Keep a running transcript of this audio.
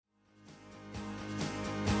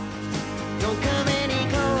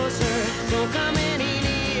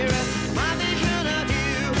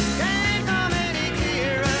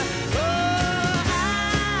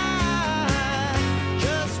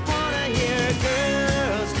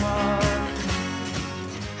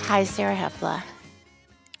Hi, Sarah Hepla.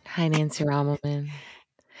 Hi, Nancy Rommelman.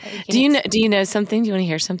 Do you know something? Do you want to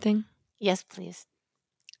hear something? Yes, please.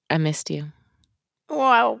 I missed you.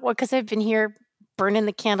 Wow, well, because I've been here burning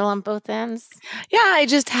the candle on both ends. Yeah, I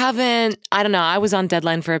just haven't. I don't know. I was on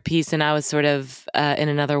deadline for a piece, and I was sort of in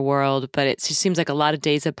another world. But it just seems like a lot of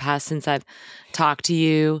days have passed since I've talked to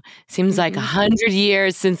you. Seems like 100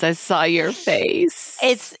 years since I saw your face.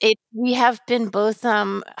 We have been both.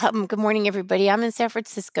 Good morning, everybody. I'm in San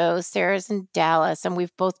Francisco. Sarah's in Dallas, and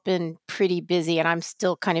we've both been pretty busy. And I'm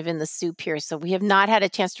still kind of in the soup here, so we have not had a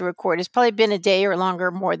chance to record. It's probably been a day or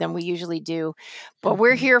longer, more than we usually do. But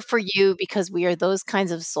we're here for you because we are those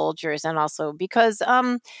kinds of soldiers, and also because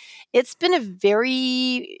it's been a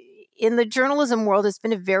very in the journalism world. It's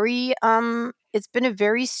been a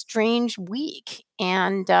very strange week,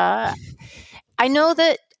 and I know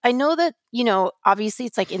that, obviously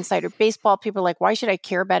it's like insider baseball. People are like, why should I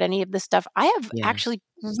care about any of this stuff? I have actually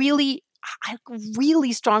really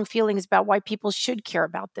strong feelings about why people should care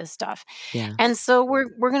about this stuff. Yeah. And so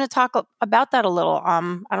we're going to talk about that a little. I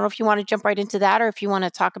don't know if you want to jump right into that or if you want to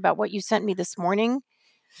talk about what you sent me this morning.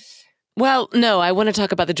 Well, no, I want to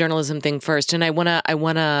talk about the journalism thing first, and I want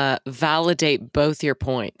to validate both your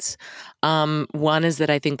points. One is that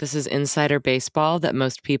I think this is insider baseball that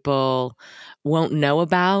most people won't know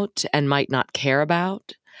about and might not care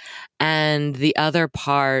about, and the other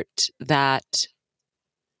part that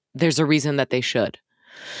there's a reason that they should.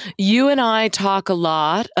 You and I talk a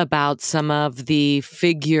lot about some of the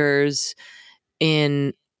figures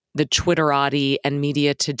in the Twitterati and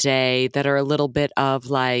media today that are a little bit of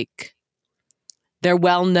like, they're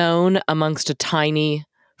well known amongst a tiny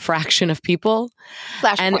fraction of people.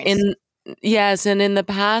 Flashpoints. And in the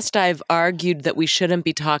past, I've argued that we shouldn't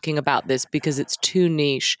be talking about this because it's too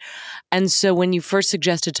niche. And so when you first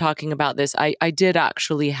suggested talking about this, I did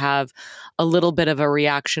actually have a little bit of a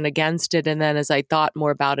reaction against it. And then as I thought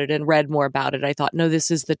more about it and read more about it, I thought, no,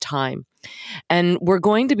 this is the time. And we're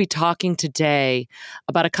going to be talking today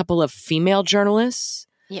about a couple of female journalists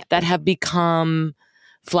that have become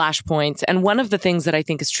flashpoints. And one of the things that I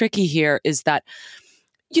think is tricky here is that,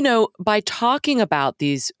 by talking about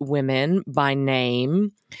these women by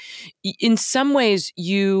name, in some ways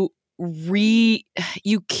you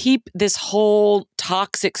keep this whole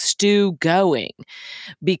toxic stew going,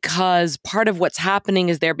 because part of what's happening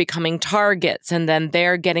is they're becoming targets and then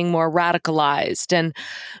they're getting more radicalized.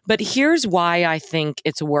 But here's why I think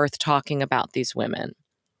it's worth talking about these women,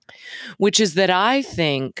 which is that I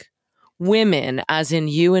think women, as in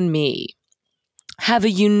you and me, have a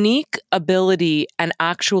unique ability and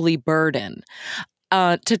actually burden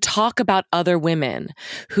to talk about other women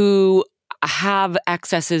who have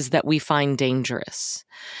excesses that we find dangerous.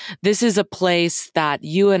 This is a place that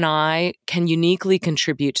you and I can uniquely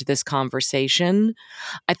contribute to this conversation.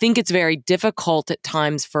 I think it's very difficult at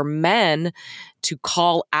times for men to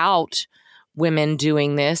call out women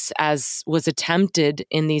doing this, as was attempted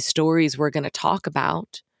in these stories we're going to talk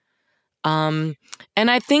about. And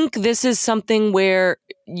I think this is something where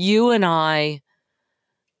you and I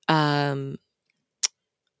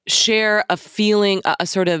share a feeling, a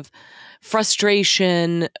sort of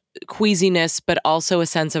frustration, queasiness, but also a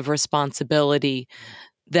sense of responsibility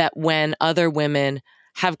that when other women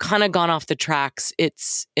have kind of gone off the tracks,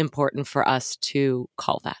 it's important for us to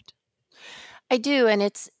call that. I do. And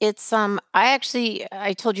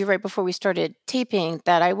I told you right before we started taping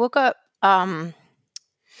that I woke up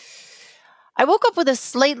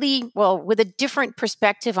with a different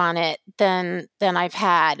perspective on it than I've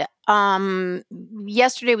had.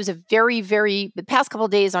 Yesterday was the past couple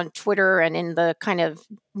of days on Twitter and in the kind of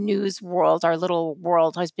news world, our little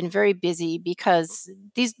world has been very busy because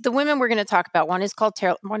the women we're going to talk about, one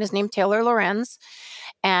is named Taylor Lorenz,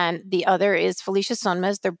 and the other is Felicia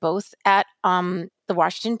Sonmez. They're both at the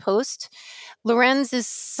Washington Post. Lorenz is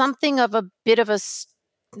something of a bit of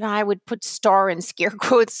I would put star in scare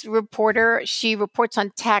quotes reporter. She reports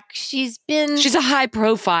on tech. She's a high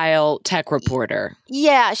profile tech reporter.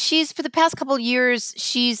 Yeah, for the past couple of years,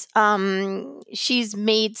 she's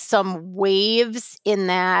made some waves in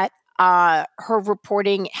that her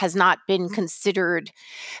reporting has not been considered.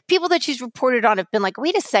 People that she's reported on have been like,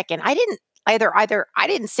 wait a second, I didn't either I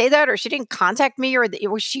didn't say that, or she didn't contact me, or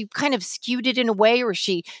she kind of skewed it in a way, or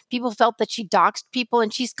people felt that she doxed people,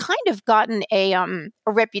 and she's kind of gotten a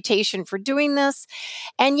reputation for doing this.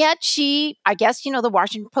 And yet I guess, the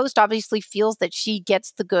Washington Post obviously feels that she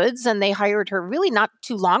gets the goods, and they hired her really not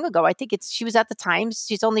too long ago. I think she was at the Times.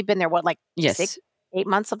 She's only been there, 6-8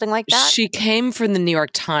 months, something like that? She came from the New York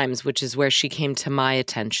Times, which is where she came to my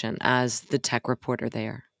attention as the tech reporter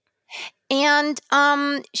there. And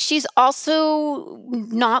she's also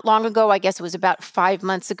not long ago, I guess it was about 5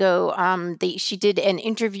 months ago, she did an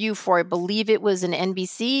interview for, I believe it was an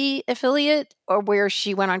NBC affiliate, or where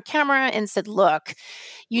she went on camera and said, "Look,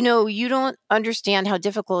 you don't understand how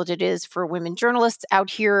difficult it is for women journalists out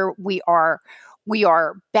here. We are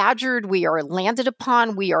badgered, we are landed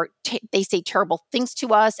upon, they say terrible things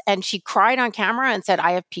to us." And she cried on camera and said,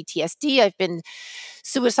 "I have PTSD. I've been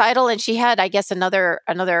suicidal." And she had, I guess, another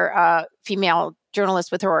female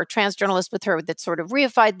journalist with her, or trans journalist with her, that sort of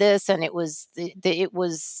reified this. And it was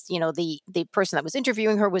the person that was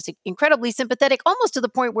interviewing her was incredibly sympathetic, almost to the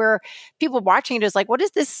point where people watching it is like, what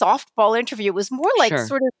is this softball interview? It was more like Sure.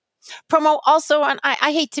 sort of promo also. And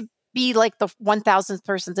I hate to be like the 1000th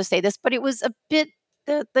person to say this, but it was a bit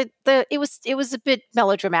it was a bit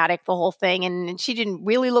melodramatic, the whole thing. And she didn't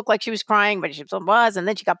really look like she was crying, but she was. And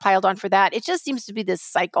then she got piled on for that. It just seems to be this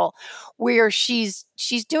cycle where she's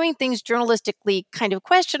doing things journalistically kind of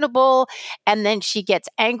questionable, and then she gets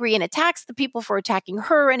angry and attacks the people for attacking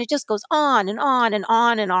her, and it just goes on and on and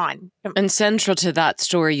on and on. And central to that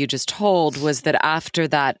story you just told was that after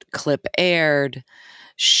that clip aired,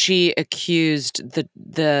 she accused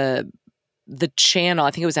the channel,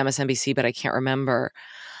 I think it was MSNBC, but I can't remember,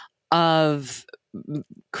 of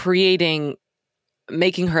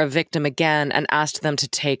making her a victim again, and asked them to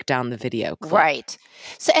take down the video clip. Right.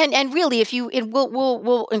 So and really,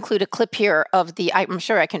 we'll include a clip here of I'm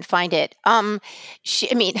sure I can find it.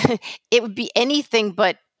 It would be anything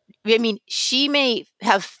but. She may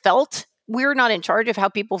have felt, we're not in charge of how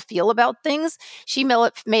people feel about things. She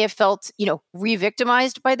may have felt,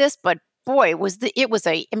 re-victimized by this, but boy, it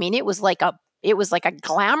was like a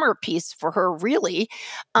glamour piece for her, really.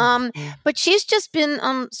 But she's just been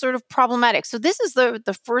sort of problematic. So this is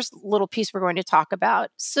the first little piece we're going to talk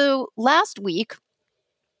about. So last week,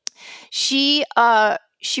 she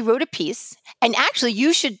wrote a piece, and actually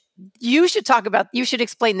you should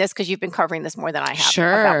explain this, because you've been covering this more than I have.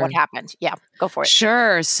 Sure. About what happened. Yeah, go for it.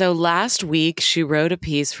 Sure. So last week she wrote a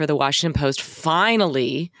piece for the Washington Post,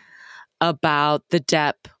 finally, about the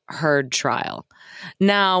Depp Heard trial.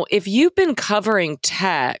 Now, if you've been covering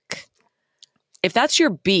tech, if that's your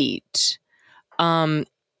beat, I'm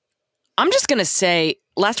just going to say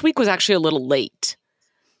last week was actually a little late,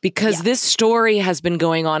 because this story has been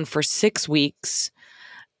going on for 6 weeks,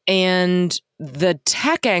 and the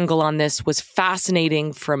tech angle on this was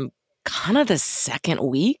fascinating from kind of the second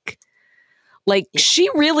week. Like, she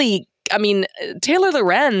really, Taylor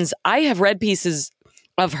Lorenz, I have read pieces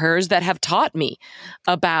of hers that have taught me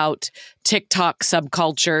about TikTok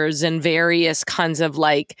subcultures and various kinds of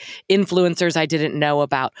like influencers I didn't know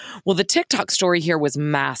about. Well, the TikTok story here was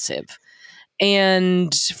massive.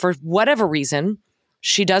 And for whatever reason,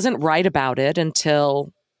 she doesn't write about it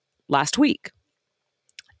until last week.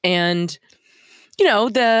 And,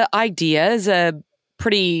 the idea is a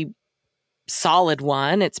pretty solid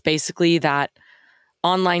one. It's basically that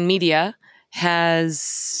online media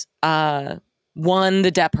has won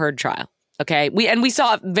the Depp Heard trial. Okay. We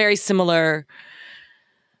saw very similar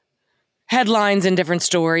headlines and different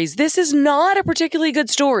stories. This is not a particularly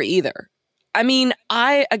good story either.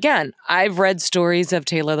 I've read stories of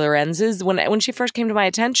Taylor Lorenz's when she first came to my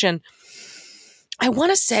attention. I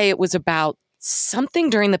want to say it was about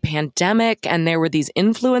something during the pandemic, and there were these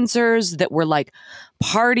influencers that were like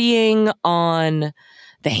partying on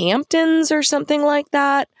the Hamptons or something like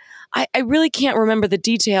that. I really can't remember the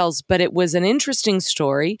details, but it was an interesting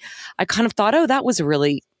story. I kind of thought, oh, that was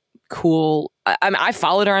really cool. I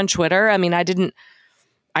followed her on Twitter.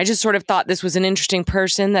 I just sort of thought this was an interesting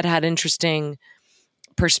person that had interesting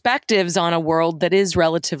perspectives on a world that is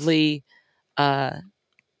relatively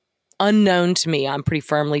unknown to me. I'm pretty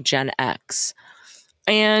firmly Gen X.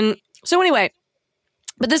 And so anyway,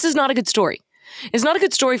 but this is not a good story. It's not a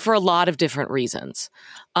good story for a lot of different reasons.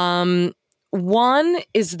 One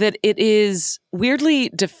is that it is weirdly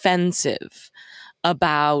defensive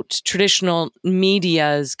about traditional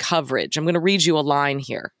media's coverage. I'm going to read you a line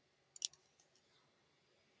here.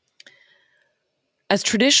 As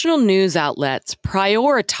traditional news outlets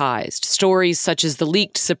prioritized stories such as the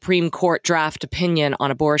leaked Supreme Court draft opinion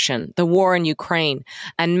on abortion, the war in Ukraine,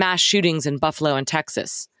 and mass shootings in Buffalo and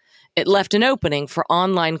Texas, it left an opening for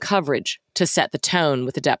online coverage to set the tone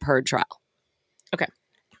with the Depp Heard trial. Okay.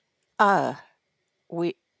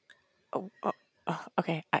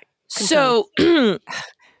 Okay. So,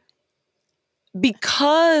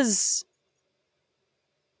 because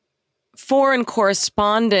foreign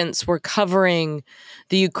correspondents were covering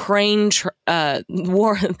the Ukraine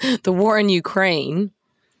war, the war in Ukraine,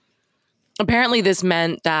 apparently this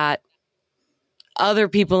meant that other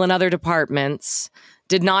people in other departments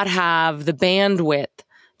did not have the bandwidth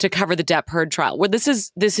to cover the Depp Heard trial, where this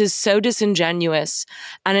is so disingenuous,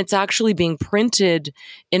 and it's actually being printed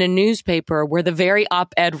in a newspaper where the very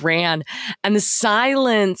op-ed ran, and the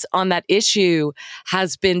silence on that issue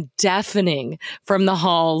has been deafening from the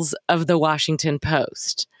halls of the Washington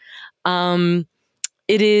Post. It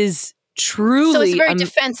is truly so it's very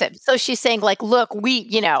defensive. So she's saying, like, look,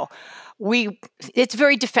 it's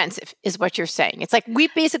very defensive is what you're saying. It's like, we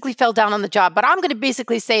basically fell down on the job, but I'm going to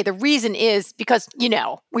basically say the reason is because,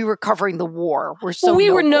 we were covering the war.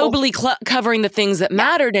 We were nobly covering the things that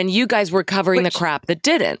mattered, and you guys were covering the crap that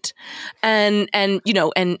didn't. And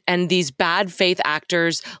these bad faith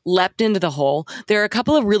actors leapt into the hole. There are a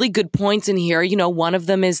couple of really good points in here. One of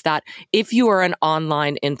them is that if you are an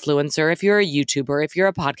online influencer, if you're a YouTuber, if you're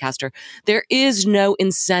a podcaster, there is no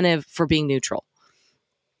incentive for being neutral.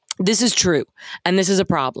 This is true, and this is a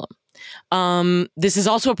problem. This is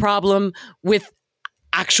also a problem with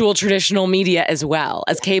actual traditional media as well,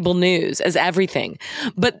 as cable news, as everything.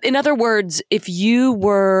 But in other words, if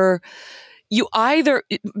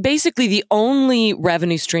basically the only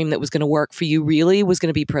revenue stream that was going to work for you really was going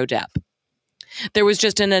to be pro-Depp. There was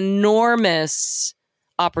just an enormous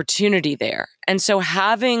opportunity there. And so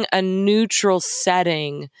having a neutral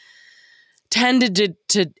setting tended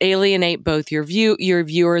to alienate both your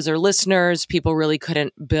viewers or listeners. People really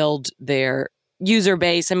couldn't build their user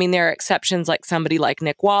base. I mean, there are exceptions, like somebody like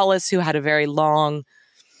Nick Wallace, who had a very long,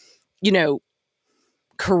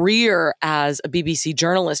 career as a BBC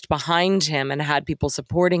journalist behind him and had people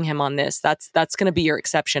supporting him on this. That's going to be your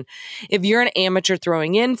exception. If you're an amateur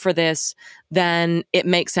throwing in for this, then it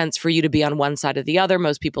makes sense for you to be on one side or the other.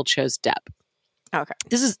 Most people chose Depp. Okay.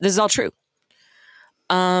 This is all true.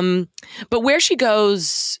 But where she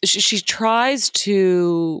goes, she tries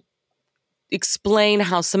to explain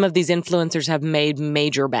how some of these influencers have made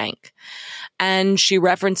major bank. And she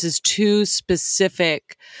references two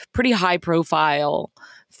specific, pretty high profile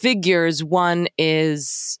figures. One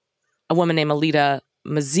is a woman named Alida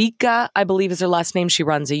Mazika, I believe is her last name. She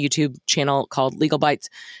runs a YouTube channel called Legal Bites.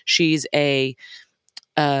 She's a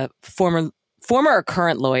former or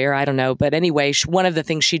current lawyer, I don't know. But anyway, one of the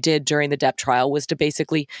things she did during the Depp trial was to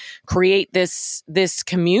basically create this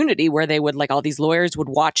community where they would, like, all these lawyers would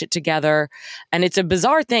watch it together. And it's a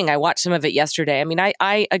bizarre thing. I watched some of it yesterday. I mean,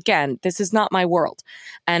 I again, this is not my world.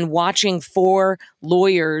 And watching four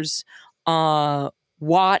lawyers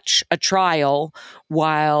watch a trial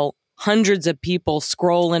while hundreds of people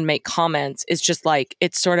scroll and make comments is just like,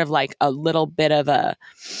 it's sort of like a little bit of a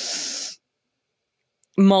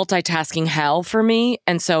multitasking hell for me,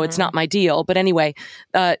 and so it's not my deal. But anyway,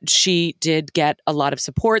 she did get a lot of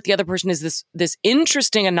support. The other person is this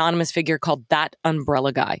interesting anonymous figure called That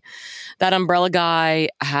Umbrella Guy. That Umbrella Guy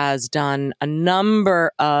has done a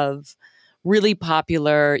number of really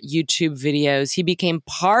popular YouTube videos. He became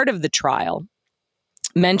part of the trial,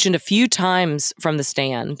 mentioned a few times from the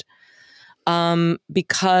stand,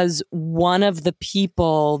 because one of the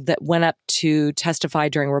people that went up to testify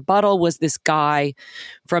during rebuttal was this guy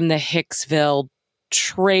from the Hicksville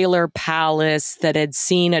trailer palace that had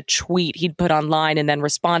seen a tweet he'd put online and then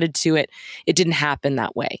responded to it. It didn't happen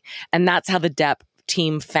that way. And that's how the Depp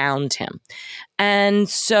team found him. And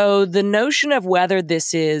so the notion of whether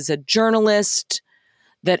this is a journalist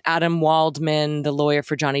that Adam Waldman, the lawyer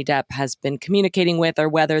for Johnny Depp, has been communicating with, or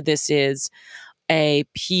whether this is a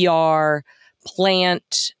PR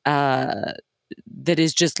plant that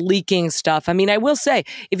is just leaking stuff. I mean, I will say,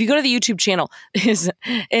 if you go to the YouTube channel, is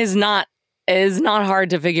not hard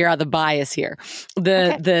to figure out the bias here.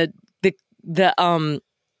 The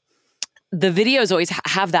videos always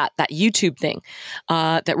have that YouTube thing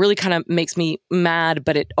that really kind of makes me mad,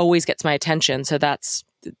 but it always gets my attention. So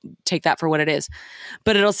take that for what it is.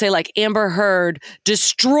 But it'll say, like, Amber Heard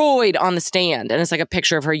destroyed on the stand, and it's like a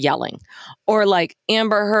picture of her yelling, or like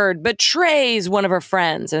Amber Heard betrays one of her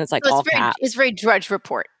friends, and it's like all caps. It's very Drudge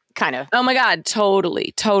Report kind of. Oh my God,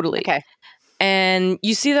 totally. Okay. And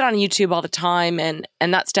you see that on YouTube all the time, and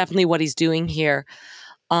that's definitely what he's doing here.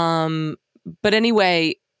 But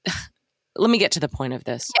anyway, let me get to the point of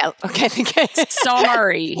this. Yeah. Okay.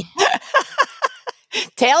 Sorry.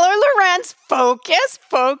 Taylor Lorenz, focus.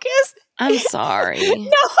 I'm sorry.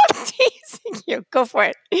 No, I'm teasing you. Go for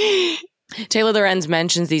it. Taylor Lorenz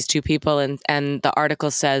mentions these two people, and the article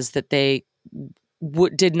says that they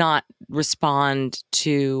did not respond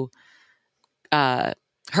to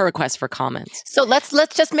her request for comments. So let's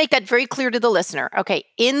just make that very clear to the listener. Okay,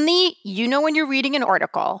 when you're reading an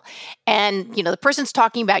article and, the person's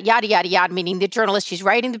talking about yada, yada, yada, meaning the journalist, she's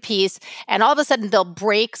writing the piece, and all of a sudden they'll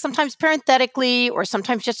break, sometimes parenthetically or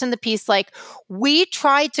sometimes just in the piece, like, we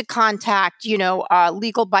tried to contact,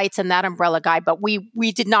 Legal Bites and that umbrella guy, but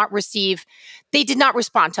they did not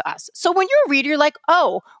respond to us. So when you're a reader, you're like,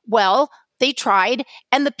 oh, well, they tried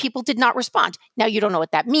and the people did not respond. Now, you don't know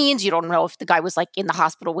what that means. You don't know if the guy was like in the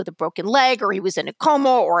hospital with a broken leg or he was in a coma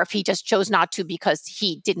or if he just chose not to because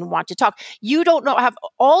he didn't want to talk. You don't know.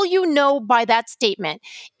 All you know by that statement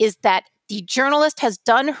is that the journalist has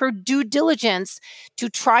done her due diligence to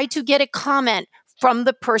try to get a comment from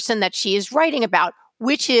the person that she is writing about,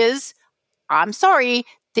 which is, I'm sorry,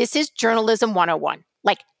 this is journalism 101.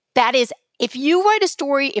 Like, that is, if you write a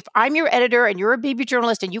story, if I'm your editor and you're a baby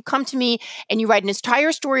journalist and you come to me and you write an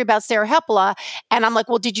entire story about Sarah Hepola, and I'm like,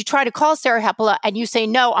 well, did you try to call Sarah Hepola? And you say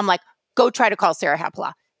no, I'm like, go try to call Sarah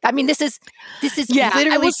Hepola. I mean, this is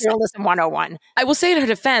literally journalism 101. I will say in her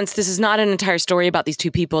defense, this is not an entire story about these two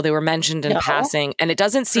people. They were mentioned in passing. And it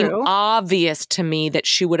doesn't seem obvious to me that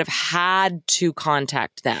she would have had to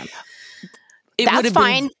contact them. It would have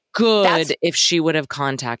been good if she would have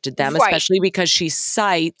contacted them, especially because she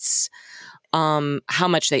cites how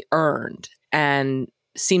much they earned and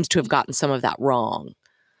seems to have gotten some of that wrong.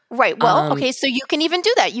 Right. Well, okay. So you can even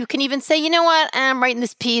do that. You can even say, you know what? I'm writing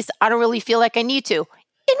this piece. I don't really feel like I need to.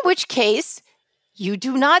 In which case, you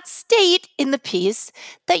do not state in the piece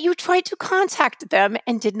that you tried to contact them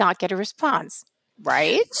and did not get a response.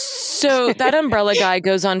 Right? So that umbrella guy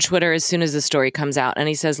goes on Twitter as soon as the story comes out and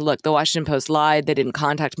he says, look, the Washington Post lied. They didn't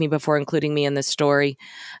contact me before including me in this story.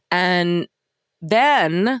 And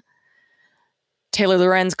then Taylor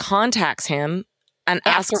Lorenz contacts him and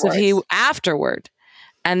asks if he afterward.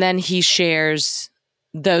 And then he shares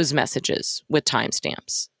those messages with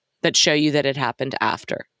timestamps that show you that it happened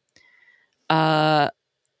after. Alita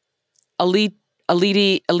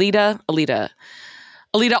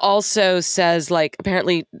also says, like,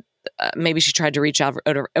 apparently maybe she tried to reach out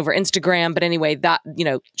over Instagram, but anyway, that,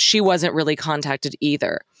 she wasn't really contacted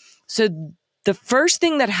either. So the first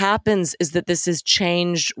thing that happens is that this is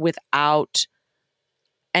changed without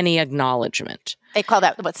any acknowledgement. They call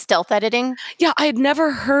that, stealth editing? Yeah, I had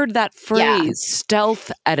never heard that phrase, stealth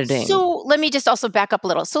editing. So let me just also back up a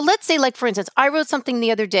little. So let's say, like, for instance, I wrote something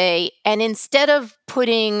the other day, and instead of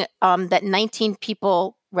putting that 19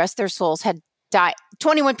 people, rest their souls, had died,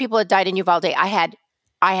 21 people had died in Uvalde, I had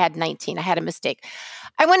 19. I had a mistake.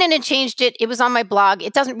 I went in and changed it. It was on my blog.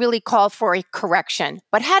 It doesn't really call for a correction.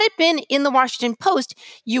 But had it been in the Washington Post,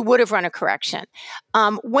 you would have run a correction.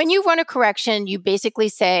 When you run a correction, you basically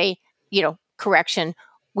say, correction,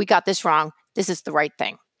 we got this wrong. This is the right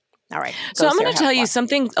thing. All right. So I'm going to tell you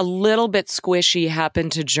something a little bit squishy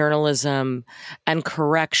happened to journalism and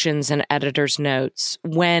corrections and editor's notes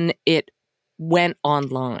when it went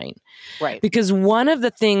online. Right. Because one of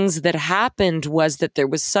the things that happened was that there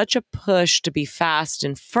was such a push to be fast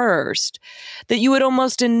and first that you would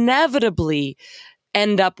almost inevitably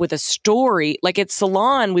end up with a story. Like at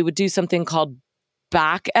Salon, we would do something called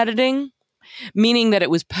back editing, meaning that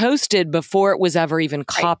it was posted before it was ever even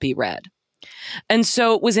copy read. And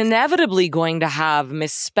so it was inevitably going to have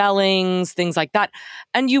misspellings, things like that.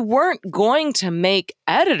 And you weren't going to make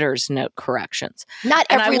editor's note corrections. Not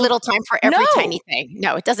every little time for every tiny thing.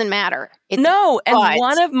 No, it doesn't matter. And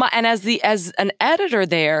as an editor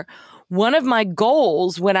there, one of my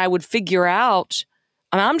goals when I would figure out,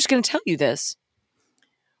 and I'm just going to tell you this,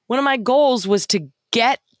 one of my goals was to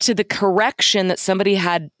get to the correction that somebody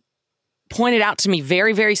had pointed out to me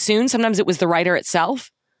very, very soon. Sometimes it was the writer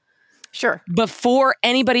itself. Sure. Before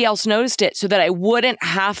anybody else noticed it, so that I wouldn't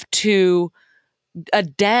have to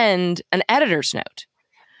addend an editor's note.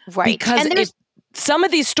 Right. Because some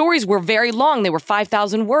of these stories were very long. They were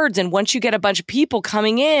 5,000 words. And once you get a bunch of people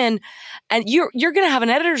coming in, and you're going to have an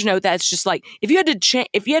editor's note that's just like, if you had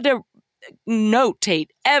to notate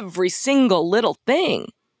every single little thing.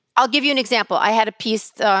 I'll give you an example. I had a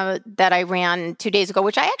piece that I ran 2 days ago,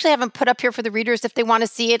 which I actually haven't put up here for the readers. If they want to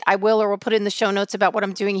see it, I will, or we'll put it in the show notes about what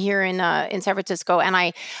I'm doing here in San Francisco. And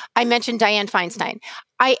I mentioned Dianne Feinstein.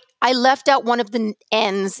 I left out one of the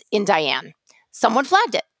N's in Dianne. Someone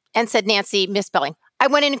flagged it and said, Nancy, misspelling. I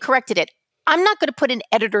went in and corrected it. I'm not going to put an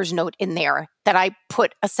editor's note in there that I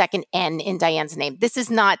put a second N in Dianne's name. This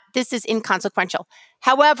is inconsequential.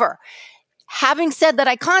 However, having said that,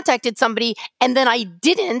 I contacted somebody and then I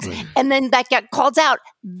didn't, and then that got called out,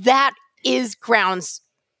 that is grounds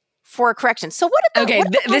for a correction. So what did the, Okay,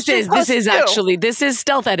 what did the this is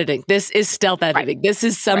stealth editing. This is stealth editing. Right. This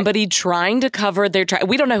is somebody trying to cover their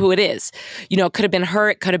we don't know who it is. It could have been her,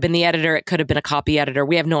 it could have been the editor, it could have been a copy editor.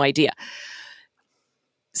 We have no idea.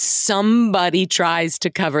 Somebody tries to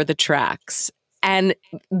cover the tracks. And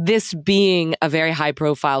this being a very high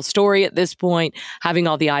profile story at this point, having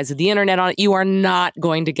all the eyes of the internet on it, you are not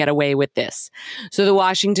going to get away with this. So the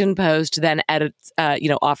Washington Post then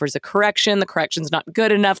offers a correction. The correction's not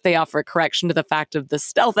good enough. They offer a correction to the fact of the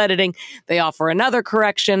stealth editing. They offer another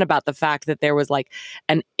correction about the fact that there was like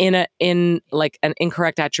an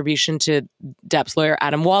incorrect attribution to Depp's lawyer,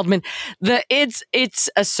 Adam Waldman. It's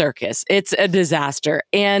a circus. It's a disaster.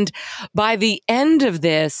 And by the end of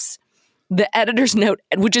this, the editor's note,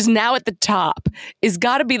 which is now at the top, is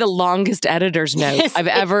got to be the longest editor's note I've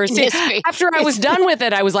ever seen. After I was done with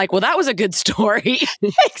it, I was like, well, that was a good story.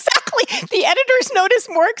 Exactly. The editor's note is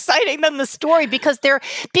more exciting than the story because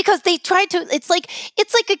they tried to, it's like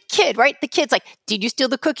a kid, right? The kid's like, did you steal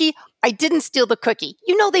the cookie? I didn't steal the cookie.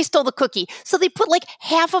 They stole the cookie. So they put like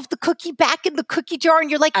half of the cookie back in the cookie jar and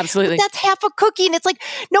you're like, absolutely, that's half a cookie. And it's like,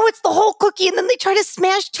 no, it's the whole cookie. And then they try to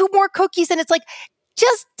smash 2 more cookies and it's like,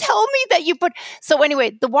 just tell me that you put. So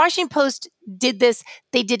anyway, the Washington Post did this.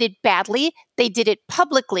 They did it badly. They did it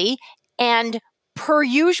publicly. And per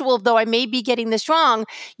usual, though I may be getting this wrong,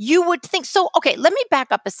 you would think. So, okay, let me back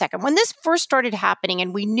up a second. When this first started happening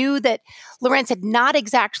and we knew that Lorenz had not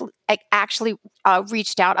actually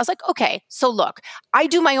reached out, I was like, okay, so look, I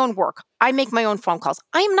do my own work. I make my own phone calls.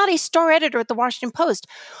 I am not a star editor at the Washington Post.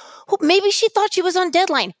 Maybe she thought she was on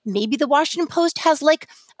deadline. Maybe the Washington Post has like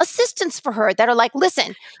assistants for her that are like,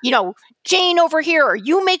 listen, Jane over here, or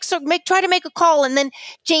you try to make a call, and then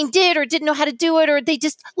Jane did or didn't know how to do it, or they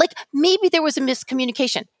just like maybe there was a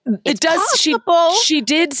miscommunication. It does. Possible. She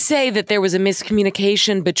did say that there was a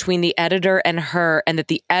miscommunication between the editor and her, and that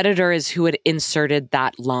the editor is who had inserted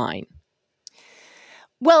that line.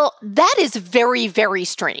 Well, that is very, very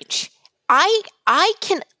strange. I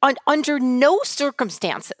can, under no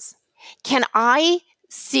circumstances, can I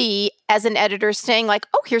see as an editor saying like,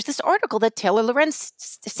 oh, here's this article that Taylor Lorenz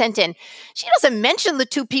sent in. She doesn't mention the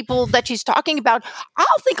 2 people that she's talking about.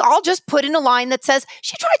 I'll just put in a line that says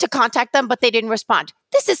she tried to contact them, but they didn't respond.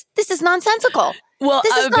 This is nonsensical. Well,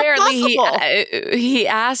 this is apparently he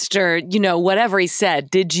asked her, whatever he said,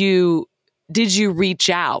 did you reach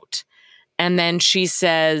out? And then she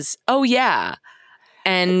says, oh, yeah.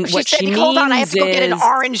 And what she means hold on, I have to go get an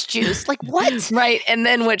orange juice. Like, what? Right. And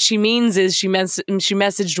then what she means is she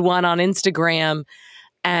messaged one on Instagram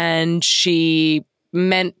and she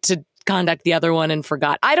meant to contact the other one and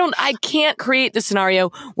forgot. I can't create the scenario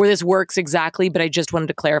where this works exactly, but I just wanted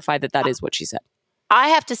to clarify that is what she said. I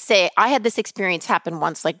have to say, I had this experience happen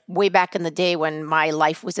once, like way back in the day when my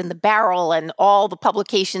life was in the barrel and all the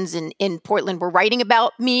publications in Portland were writing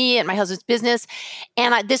about me and my husband's business.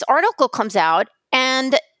 And this article comes out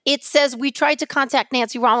and it says, we tried to contact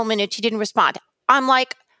Nancy Rommelmann and she didn't respond. I'm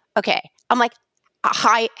like, okay.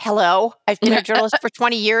 Hi, hello. I've been a journalist for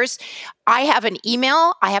 20 years. I have an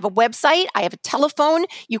email. I have a website. I have a telephone.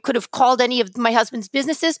 You could have called any of my husband's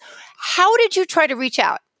businesses. How did you try to reach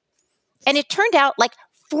out? And it turned out like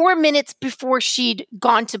 4 minutes before she'd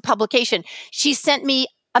gone to publication, she sent me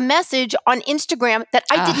a message on Instagram that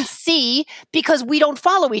I didn't see because we don't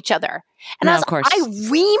follow each other. And I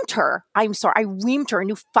reamed her. I'm sorry. I reamed her, a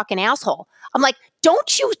new fucking asshole. I'm like,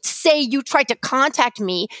 don't you say you tried to contact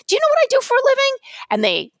me. Do you know what I do for a living?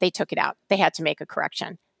 And they took it out. They had to make a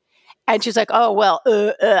correction. And she's like, oh, well,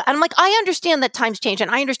 And I'm like, I understand that times change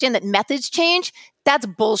and I understand that methods change. That's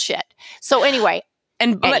bullshit. So anyway.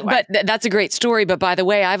 But that's a great story. But by the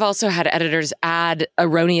way, I've also had editors add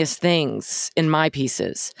erroneous things in my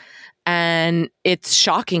pieces. And it's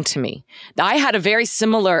shocking to me. I had a very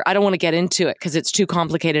similar, I don't want to get into it because it's too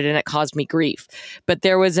complicated and it caused me grief. But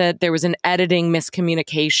there was an editing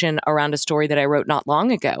miscommunication around a story that I wrote not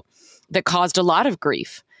long ago that caused a lot of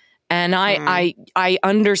grief. And I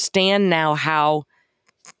understand now how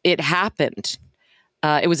it happened.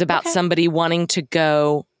 It was about somebody wanting to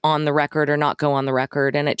go on the record or not go on the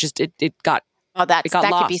record. And it got that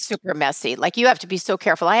lost. Could be super messy. Like you have to be so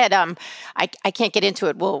careful. I had, I can't get into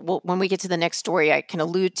it. We'll, when we get to the next story, I can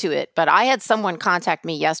allude to it, but I had someone contact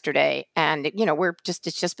me yesterday and,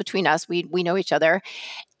 it's just between us. We know each other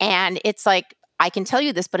and it's like, I can tell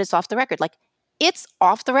you this, but it's off the record. Like it's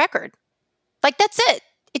off the record. Like that's it.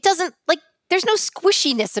 It doesn't there's no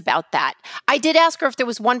squishiness about that. I did ask her if there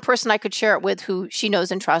was one person I could share it with who she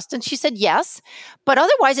knows and trusts, and she said yes. But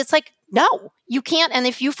otherwise, it's like, no, you can't. And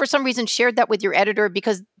if you, for some reason, shared that with your editor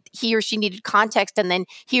because he or she needed context and then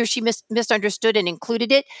he or she misunderstood and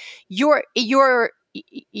included it, your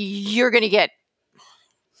you're going to get,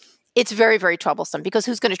 it's very, very troublesome because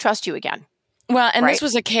who's going to trust you again? Well, and right? This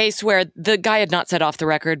was a case where the guy had not said off the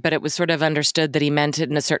record, but it was sort of understood that he meant it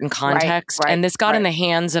in a certain context. Right, and this got in right. the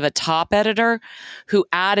hands of a top editor who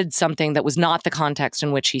added something that was not the context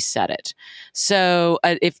in which he said it. So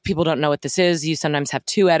if people don't know what this is, you sometimes have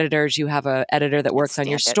two editors. You have an editor that works on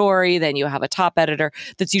your story, then you have a top editor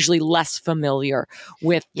that's usually less familiar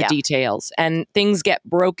with the details. And things get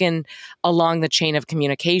broken along the chain of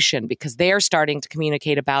communication because they're starting to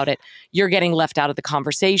communicate about it. You're getting left out of the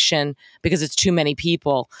conversation because it's too many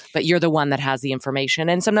people, but you're the one that has the information.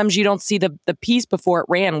 And sometimes you don't see the piece before it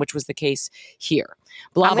ran, which was the case here.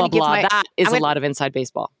 Blah, blah, blah. That is a lot of inside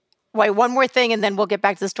baseball. Wait, one more thing, and then we'll get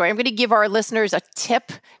back to the story. I'm going to give our listeners a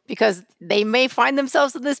tip because they may find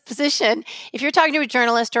themselves in this position. If you're talking to a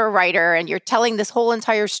journalist or a writer and you're telling this whole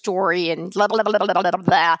entire story and blah, blah, blah, blah, blah, blah,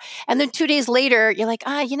 blah, and then 2 days later, you're like,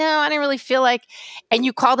 I didn't really feel like, and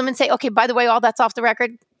you call them and say, okay, by the way, all that's off the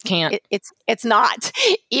record. Can't. It's not.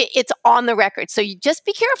 It's on the record. So you just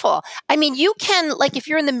be careful. I mean, you can, like, if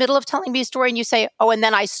you're in the middle of telling me a story and you say, oh, and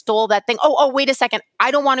then I stole that thing. Oh, wait a second. I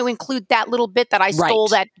don't want to include that little bit that I stole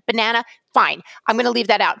that banana. Fine. I'm going to leave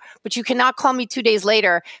that out. But you cannot call me 2 days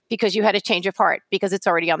later because you had a change of heart because it's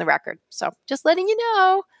already on the record. So just letting you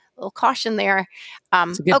know. A little caution there.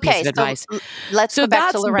 It's a good piece of advice. Let's go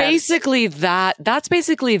back to Lorenz. That's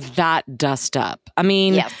basically that dust up. I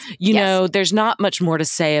mean, you know, there's not much more to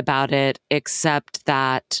say about it except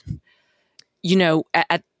that, you know,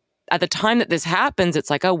 at the time that this happens, it's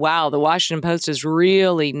like, oh, wow, the Washington Post is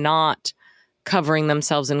really not covering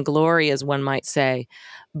themselves in glory, as one might say.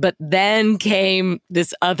 But then came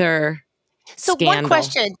this other scandal. One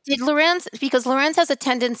question, did Lorenz, because Lorenz has a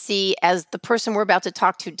tendency, as the person we're about to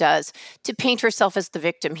talk to does, to paint herself as the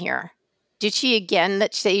victim here. Did she again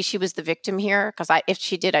say she was the victim here? Because if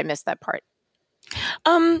she did, I missed that part.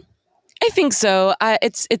 I think so.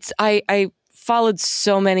 I followed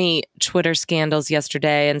so many Twitter scandals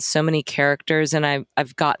yesterday and so many characters, and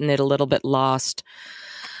I've gotten it a little bit lost.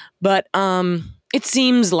 But it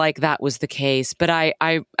seems like that was the case. But I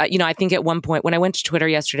think at one point when I went to Twitter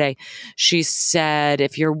yesterday, she said,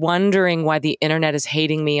 if you're wondering why the internet is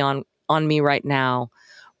hating me on me right now,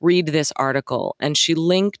 read this article. And she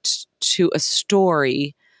linked to a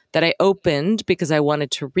story that I opened because I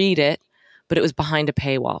wanted to read it, but it was behind a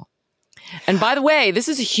paywall. And by the way, this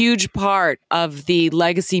is a huge part of the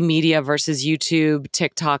legacy media versus YouTube,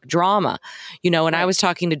 TikTok drama. You know, when I was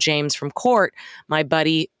talking to James from Court, my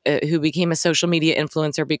buddy who became a social media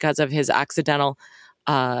influencer because of his accidental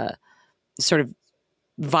sort of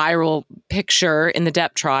viral picture in the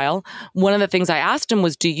Depp trial, one of the things I asked him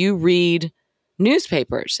was, do you read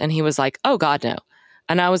newspapers? And he was like, oh, God, no.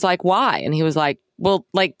 And I was like, why? And he was like, well,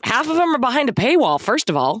 like half of them are behind a paywall, first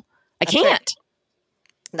of all. I can't. Right.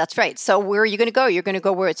 That's right. So where are you going to go? You're going to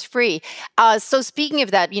go where it's free. So speaking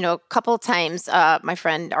of that, you know, a couple of times, our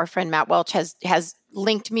friend Matt Welch has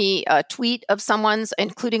linked me a tweet of someone's,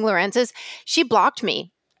 including Lorenz's. she blocked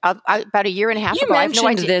me about a year and a half ago. You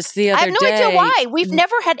mentioned this the other day. I have no idea why. We've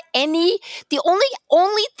never had any. The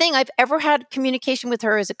only thing I've ever had communication with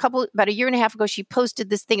her is about a year and a half ago. She posted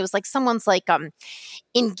this thing. It was like someone's like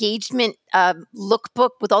engagement lookbook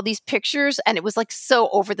with all these pictures, and it was like so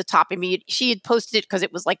over the top. I mean, she had posted it because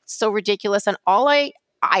it was like so ridiculous, and all I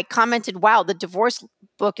commented, wow, the divorce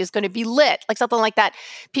book is going to be lit, like something like that.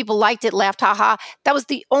 People liked it, laughed, haha. That was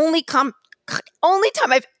the only time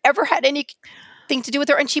I've ever had anything to do with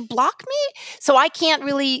her, and she blocked me. So I can't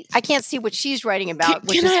see what she's writing about.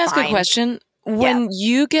 Can I ask a question? When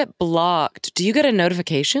you get blocked, do you get a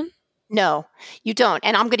notification? No, you don't.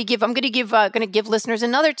 And I'm going to give listeners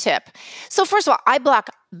another tip. So first of all, I block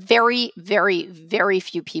very, very, very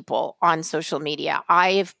few people on social media.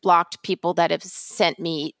 I've blocked people that have sent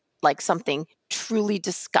me like something truly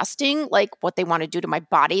disgusting, like what they want to do to my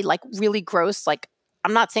body, like really gross, like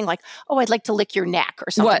I'm not saying like, oh, I'd like to lick your neck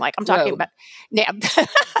or something. Like I'm talking about,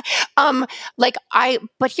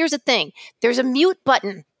 but here's the thing. There's a mute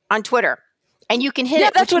button on Twitter and you can hit it. Yeah,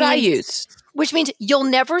 that's what I use. Which means you'll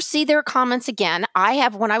never see their comments again.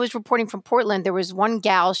 When I was reporting from Portland, there was one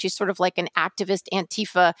gal, she's sort of like an activist,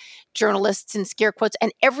 Antifa journalist in scare quotes.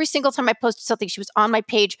 And every single time I posted something, she was on my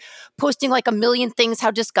page posting like a million things,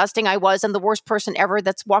 how disgusting I was and the worst person ever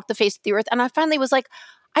that's walked the face of the earth. And I finally was like,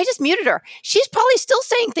 I just muted her. She's probably still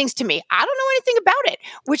saying things to me. I don't know anything about it,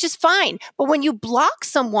 which is fine. But when you block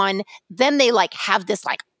someone, then they like have this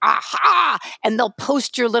like, aha, and they'll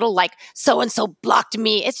post your little like, so-and-so blocked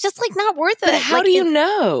me. It's just like not worth it. But how do you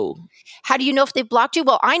know? How do you know if they blocked you?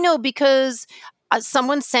 Well, I know because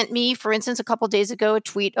someone sent me, for instance, a couple days ago, a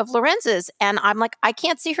tweet of Lorenz's, and I'm like, I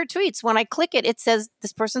can't see her tweets. When I click it, it says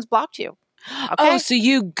this person's blocked you. Okay. Oh, so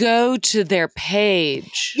you go to their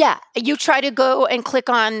page. Yeah, you try to go and click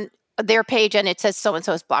on their page, and it says so and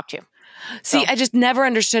so has blocked you. See, I just never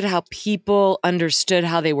understood how people understood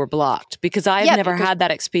how they were blocked because I've never had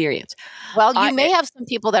that experience. Well, you may have some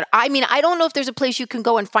people that, I mean, I don't know if there's a place you can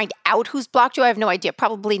go and find out who's blocked you. I have no idea.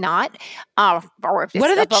 Probably not. Or if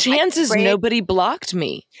what are the chances nobody blocked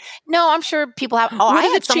me? No, I'm sure people have. Oh, what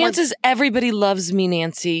are the chances everybody loves me,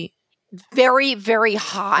 Nancy? Very, very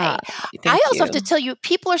high. I also have to tell you,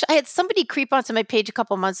 I had somebody creep onto my page a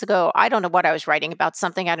couple months ago. I don't know what I was writing about,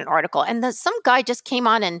 something at an article. And some guy just came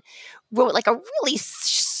on and wrote like a really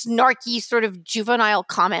snarky sort of juvenile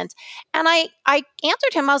comment. And I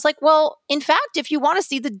answered him. I was like, well, in fact, if you want to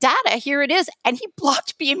see the data, here it is. And he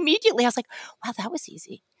blocked me immediately. I was like, wow, that was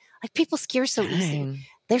easy. Like people scare so easy.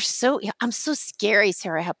 I'm so scary,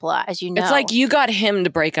 Sarah Hepola, as you know. It's like you got him to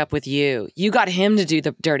break up with you. You got him to do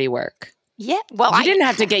the dirty work. Yeah. Well, you didn't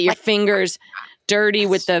have to get your fingers dirty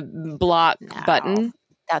with the block button.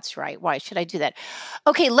 That's right. Why should I do that?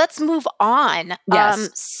 Okay, let's move on.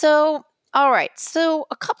 Yes. All right. So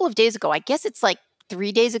a couple of days ago, I guess it's like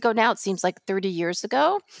 3 days ago now. It seems like 30 years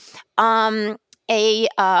ago. A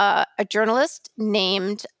journalist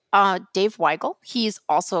named Dave Weigel. He's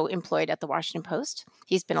also employed at the Washington Post.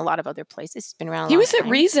 He's been a lot of other places. He's been around. He was at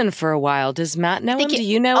Reason for a while. Does Matt know him? Do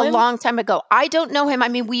you know him? A long time ago. I don't know him. I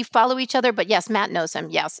mean, we follow each other, but yes, Matt knows him.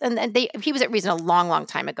 Yes, and he was at Reason a long, long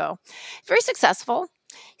time ago. Very successful.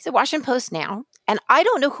 He's at Washington Post now, and I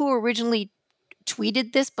don't know who originally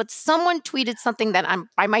tweeted this, but someone tweeted something that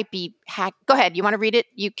I might be hacked. Go ahead. You want to read it?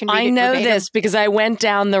 You can read it. I know this because I went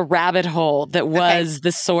down the rabbit hole that was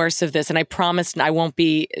the source of this, and I promised I won't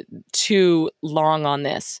be too long on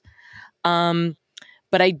this.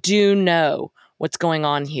 But I do know what's going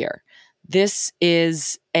on here. This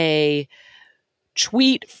is a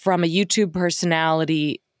tweet from a YouTube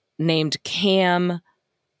personality named Cam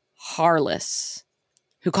Harless,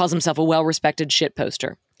 who calls himself a well-respected shit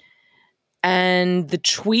poster. And the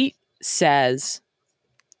tweet says,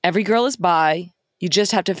 every girl is bi. You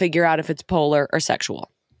just have to figure out if it's polar or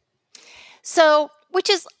sexual. So, which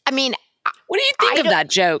is, I mean, what do you think of that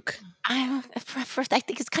joke? I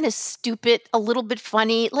think it's kind of stupid, a little bit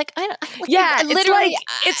funny.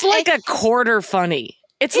 It's like a quarter funny.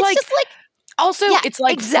 It's like just like also it's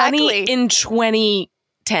like funny in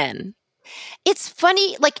 2010. It's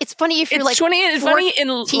funny, it's funny if you're like 20. It's funny in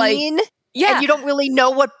like. Yeah. And you don't really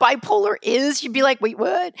know what bipolar is. You'd be like, wait,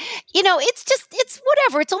 what? It's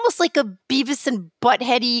whatever. It's almost like a Beavis and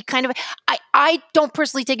Butthead-y kind of. I don't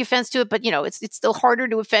personally take offense to it, but, it's still harder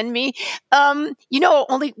to offend me. What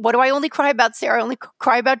do I only cry about, Sarah? I only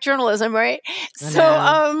cry about journalism, right? So,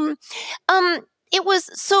 I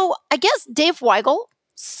guess Dave Weigel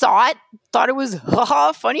saw it, thought it was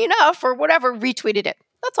funny enough or whatever, retweeted it.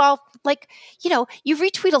 That's all. You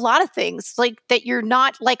retweet a lot of things that you're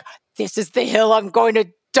not this is the hill I'm going to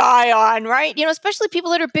die on, right? Especially people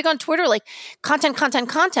that are big on Twitter, like content,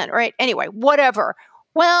 right? Anyway, whatever.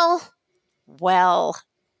 Well, one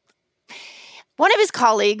of his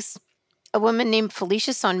colleagues, a woman named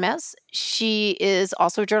Felicia Sonmez, she is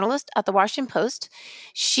also a journalist at the Washington Post.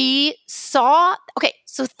 She saw,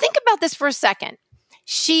 so think about this for a second.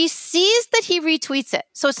 She sees that he retweets it.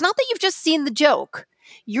 So it's not that you've just seen the joke.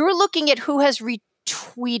 You're looking at who has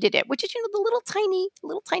retweeted it, which is, the little tiny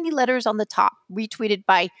letters on the top, retweeted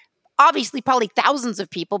by obviously probably thousands of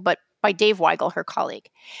people, but by Dave Weigel, her colleague.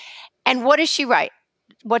 And what does she write?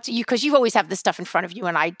 Because you always have this stuff in front of you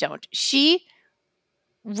and I don't. She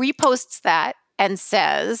reposts that and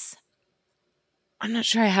says, I'm not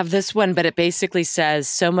sure I have this one, but it basically says,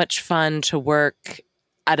 so much fun to work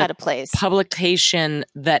at a place publication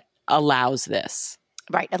that allows this.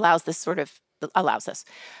 Right. Allows this.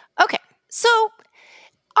 Okay. So,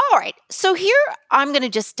 all right. So here I'm going to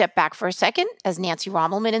just step back for a second as Nancy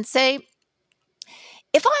Rommelmann and say,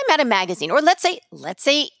 if I'm at a magazine, or let's say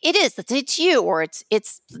it's you, or it's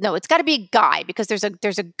got to be a guy because there's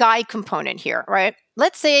a guy component here, right?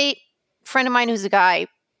 Let's say a friend of mine who's a guy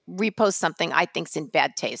reposts something I think's in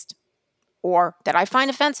bad taste, or that I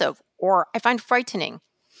find offensive, or I find frightening.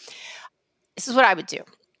 This is what I would do.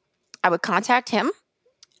 I would contact him.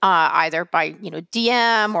 Either by,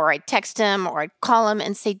 DM, or I'd text him, or I'd call him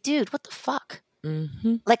and say, dude, what the fuck?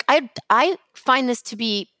 Mm-hmm. I find this to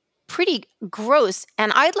be pretty gross,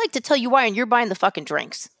 and I'd like to tell you why, and you're buying the fucking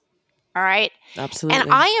drinks. All right? Absolutely.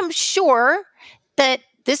 And I am sure that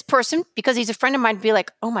this person, because he's a friend of mine, would be like,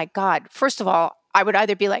 oh my God. First of all, I would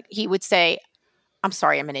either be like, he would say, I'm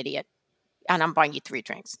sorry, I'm an idiot, and I'm buying you 3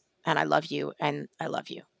 drinks. and I love you, and I love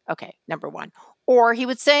you. Okay, number one. Or he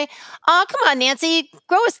would say, "Oh, come on, Nancy,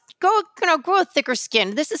 grow a thicker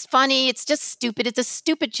skin. This is funny. It's just stupid. It's a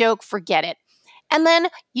stupid joke. Forget it." And then,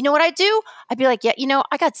 you know what I do? I'd be like, "Yeah,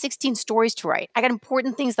 I got 16 stories to write. I got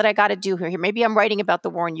important things that I got to do here. Maybe I'm writing about the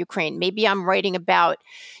war in Ukraine. Maybe I'm writing about,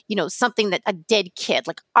 something that a dead kid.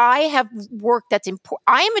 Like I have work that's important.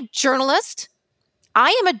 I am a journalist.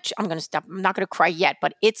 I'm going to stop. I'm not going to cry yet,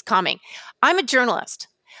 but it's coming. I'm a journalist.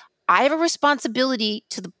 I have a responsibility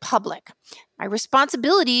to the public. My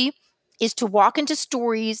responsibility is to walk into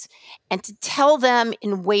stories and to tell them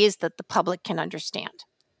in ways that the public can understand.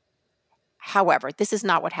 However, this is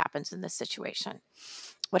not what happens in this situation.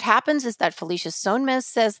 What happens is that Felicia Sonmez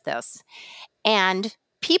says this, and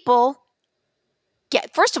people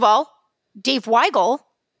first of all, Dave Weigel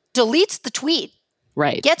deletes the tweet,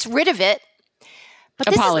 right? Gets rid of it, but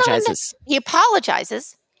apologizes. He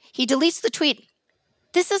apologizes. He deletes the tweet.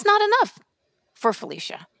 This is not enough for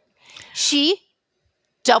Felicia. She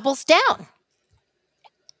doubles down.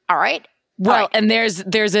 All right. Well, and there's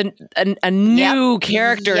a new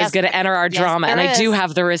character is going to enter our drama, and I do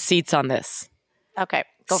have the receipts on this. Okay,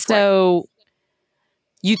 go for it. So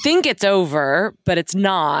you think it's over, but it's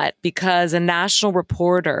not, because a national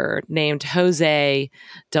reporter named Jose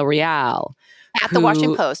Del Real at the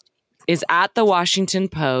Washington Post is at the Washington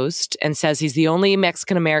Post and says he's the only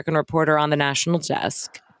Mexican-American reporter on the national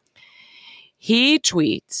desk. He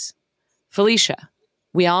tweets, "Felicia,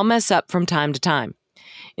 we all mess up from time to time.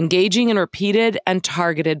 Engaging in repeated and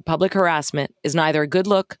targeted public harassment is neither a good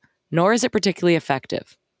look nor is it particularly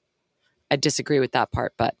effective." I disagree with that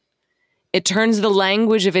part, but it turns the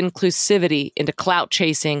language of inclusivity into clout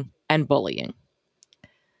chasing and bullying.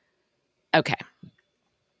 Okay.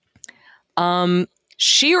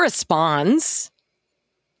 She responds,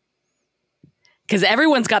 because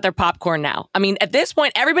everyone's got their popcorn now. I mean, at this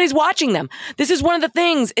point, everybody's watching them. This is one of the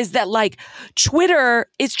things, is that like Twitter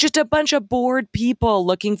is just a bunch of bored people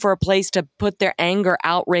looking for a place to put their anger,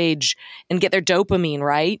 outrage, and get their dopamine,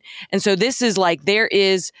 right? And so this is like, there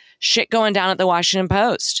is shit going down at the Washington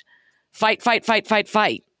Post. Fight, fight, fight, fight,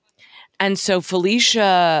 fight. And so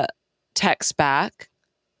Felicia texts back,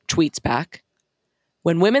 tweets back,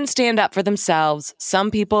 "When women stand up for themselves,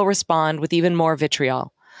 some people respond with even more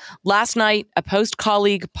vitriol. Last night, a Post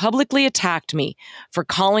colleague publicly attacked me for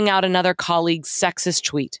calling out another colleague's sexist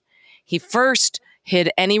tweet. He first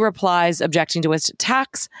hid any replies objecting to his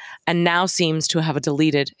attacks and now seems to have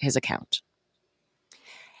deleted his account."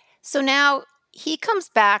 So now he comes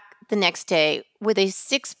back the next day with a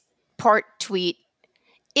 6-part tweet.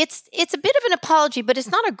 It's a bit of an apology, but it's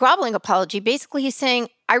not a groveling apology. Basically, he's saying,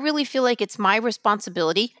 I really feel like it's my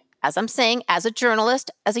responsibility, as I'm saying, as a journalist,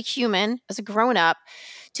 as a human, as a grown-up,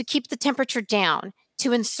 to keep the temperature down,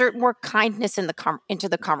 to insert more kindness into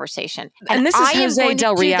the conversation. And this is Jose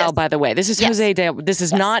Del Real, by the way. This is Jose Del. This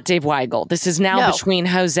is not Dave Weigel. This is now between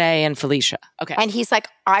Jose and Felicia. Okay. And he's like,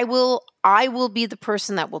 I will be the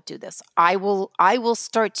person that will do this. I will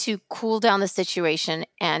start to cool down the situation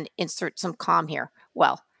and insert some calm here.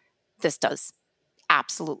 Well, this does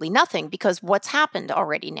absolutely nothing, because what's happened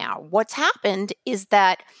already now? What's happened is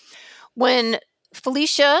that when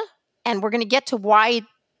Felicia, and we're going to get to why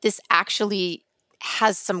this actually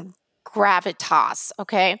has some gravitas,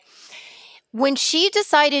 okay? When she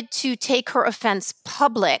decided to take her offense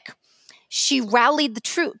public, she rallied the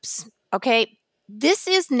troops, okay? This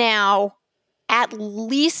is now at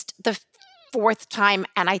least the 4th time,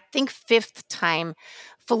 and I think 5th time,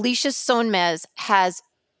 Felicia Sonmez has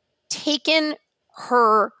taken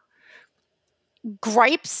her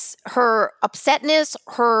gripes, her upsetness,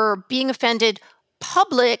 her being offended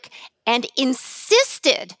public, and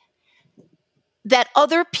insisted that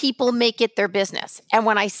other people make it their business. And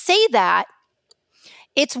when I say that,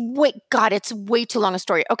 it's way too long a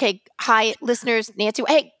story. Okay, hi, listeners, Nancy.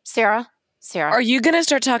 Hey, Sarah. Are you going to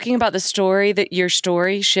start talking about your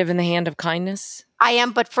story, Shiv in the Hand of Kindness? I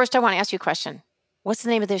am, but first I want to ask you a question. What's the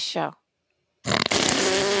name of this show? What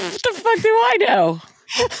the fuck do I know?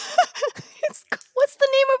 What's the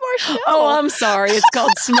name of our show? Oh, I'm sorry. It's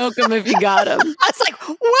called Smoke 'Em If You Got 'Em. I was like,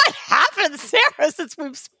 what happened, Sarah, since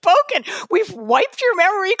we've spoken? We've wiped your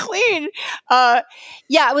memory clean. I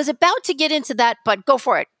was about to get into that, but go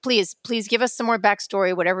for it. Please give us some more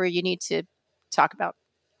backstory, whatever you need to talk about.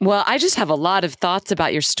 Well, I just have a lot of thoughts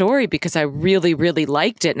about your story because I really, really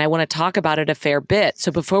liked it, and I want to talk about it a fair bit.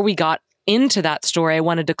 So before we got into that story, I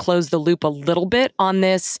wanted to close the loop a little bit on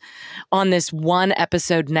this one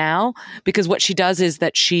episode now, because what she does is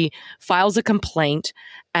that she files a complaint,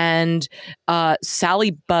 and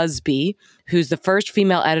Sally Busby, who's the first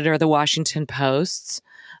female editor of the Washington Post,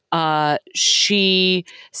 she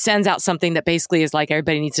sends out something that basically is like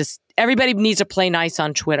everybody needs to play nice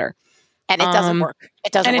on Twitter. And it doesn't work.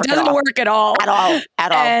 It doesn't work at all. At all.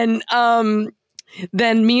 And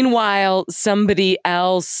then meanwhile, somebody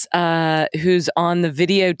else who's on the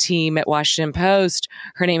video team at Washington Post,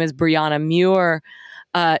 her name is Brianna Muir,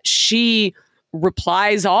 she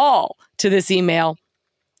replies all to this email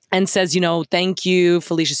and says, thank you,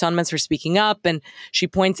 Felicia Sonmez, for speaking up. And she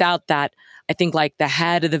points out that I think like the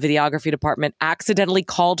head of the videography department accidentally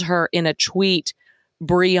called her in a tweet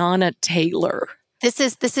Breonna Taylor. This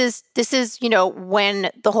is,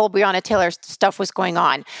 when the whole Breonna Taylor stuff was going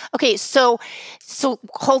on. Okay, so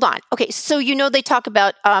hold on. Okay, so they talk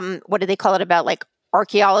about what do they call it, about like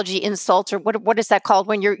archaeology insults, or what is that called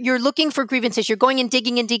when you're looking for grievances? You're going and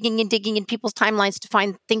digging and digging and digging in people's timelines to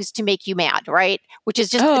find things to make you mad, right? Which is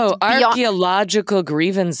just archaeological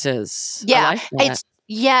grievances. Yeah, I like that.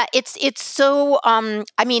 It's so,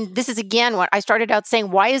 this is again what I started out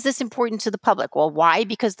saying. Why is this important to the public? Well, why?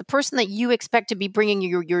 Because the person that you expect to be bringing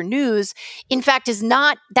your news, in fact, that's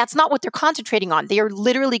not what they're concentrating on. They are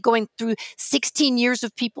literally going through 16 years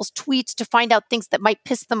of people's tweets to find out things that might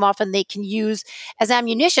piss them off and they can use as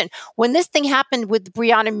ammunition. When this thing happened with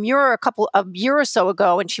Brianna Muir a year or so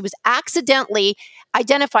ago, and she was accidentally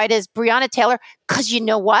identified as Breonna Taylor, because you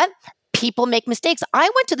know what? People make mistakes. I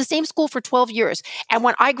went to the same school for 12 years. And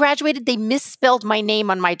when I graduated, they misspelled my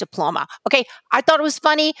name on my diploma. Okay. I thought it was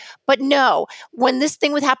funny, but no. When this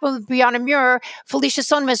thing would happen with Brianna Muir, Felicia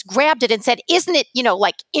Sonmez grabbed it and said, isn't it,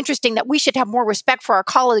 interesting that we should have more respect for our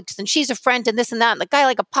colleagues and she's a friend and this and that. And the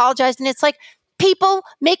guy apologized. And it's like, people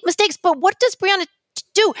make mistakes. But what does Brianna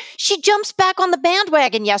do? She jumps back on the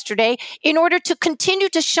bandwagon yesterday in order to continue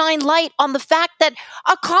to shine light on the fact that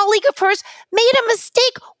a colleague of hers made a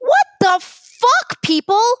mistake. What the fuck,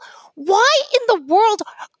 people? Why in the world?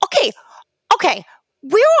 Okay,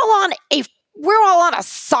 we're all on a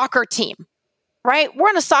soccer team. Right? We're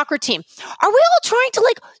on a soccer team. Are we all trying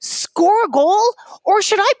to score a goal? Or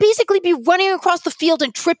should I basically be running across the field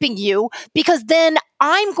and tripping you? Because then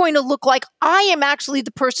I'm going to look like I am actually the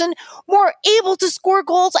person more able to score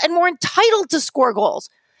goals and more entitled to score goals.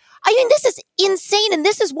 I mean, this is insane. And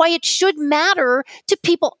this is why it should matter to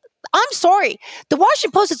people. I'm sorry. The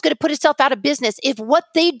Washington Post is going to put itself out of business if what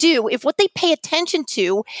they pay attention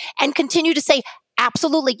to and continue to say,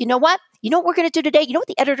 absolutely. You know what? You know what we're going to do today? You know what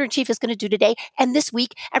the editor-in-chief is going to do today and this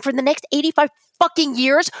week and for the next 85 fucking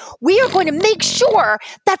years? We are going to make sure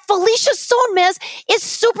that Felicia Sonmez is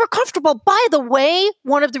super comfortable. By the way,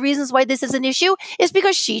 one of the reasons why this is an issue is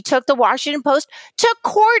because she took the Washington Post to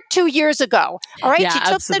court 2 years ago. All right? Yeah,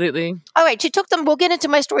 absolutely. All right. She took them. We'll get into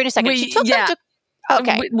my story in a second. She took them to...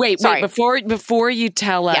 Okay. Wait. Before you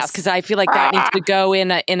tell us, because I feel like that needs to go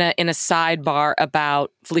in a sidebar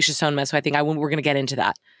about Felicia Sonmez. So I think we're going to get into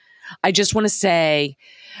that. I just want to say,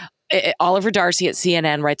 Oliver Darcy at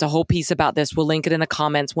CNN writes a whole piece about this. We'll link it in the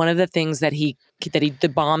comments. One of the things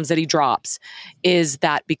the bombs that he drops is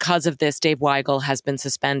that because of this, Dave Weigel has been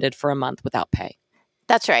suspended for a month without pay.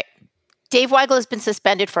 That's right. Dave Weigel has been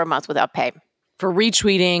suspended for a month without pay for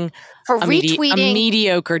retweeting a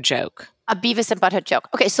mediocre joke. A Beavis and Butthead joke.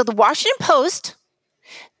 Okay, so the Washington Post,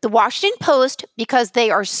 because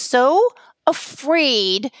they are so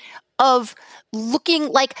afraid of looking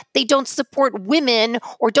like they don't support women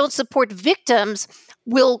or don't support victims,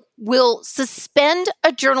 will suspend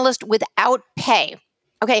a journalist without pay.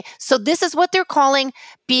 Okay, so this is what they're calling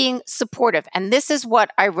being supportive. And this is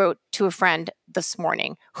what I wrote to a friend this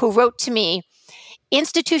morning who wrote to me,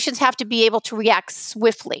 institutions have to be able to react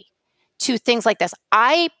swiftly to things like this.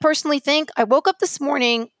 I personally think I woke up this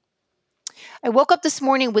morning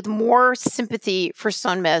with more sympathy for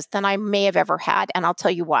Sonmez than I may have ever had, and I'll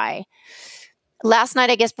tell you why. Last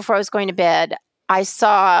night, I guess before I was going to bed, I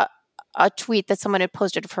saw a tweet that someone had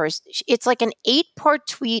posted of hers. It's like an 8-part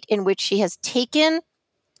tweet in which she has taken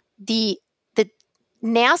the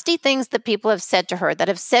nasty things that people have said to her, that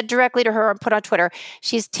have said directly to her and put on Twitter.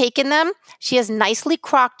 She's taken them, she has nicely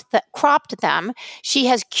cropped them, she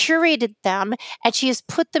has curated them, and she has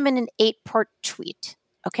put them in an 8-part tweet.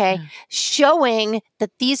 Okay, showing that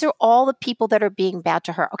these are all the people that are being bad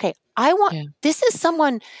to her. Okay, this is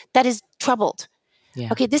someone that is troubled. Yeah.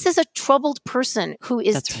 Okay, this is a troubled person who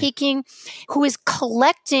is who is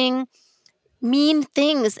collecting mean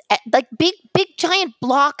things, like big giant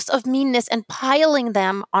blocks of meanness and piling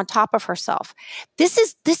them on top of herself. This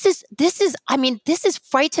is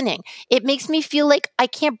frightening. It makes me feel like I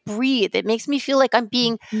can't breathe. It makes me feel like I'm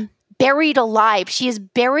being buried alive. She is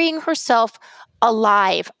burying herself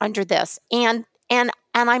alive under this. And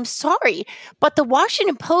I'm sorry, but the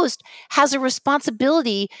Washington Post has a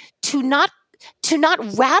responsibility to not to not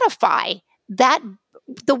ratify that,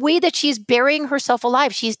 the way that she's burying herself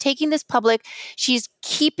alive. She's taking this public, she's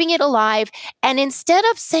keeping it alive. And instead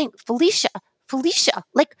of saying, Felicia,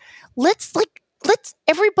 let's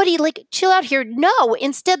everybody chill out here. No,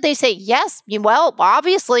 instead they say, yes, well,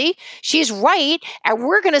 obviously she's right. And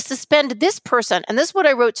we're going to suspend this person. And this is what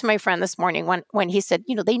I wrote to my friend this morning when he said,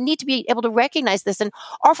 they need to be able to recognize this and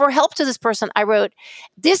offer help to this person. I wrote,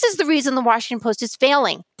 this is the reason the Washington Post is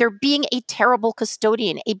failing. They're being a terrible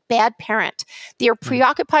custodian, a bad parent. They are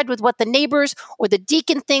preoccupied with what the neighbors or the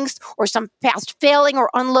deacon thinks, or some past failing or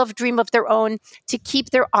unloved dream of their own, to keep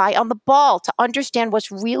their eye on the ball, to understand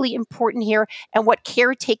what's really important here and what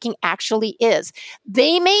caretaking actually is.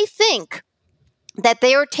 They may think that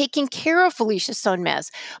they are taking care of Felicia Sonmez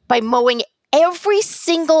by mowing every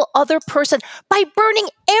single other person, by burning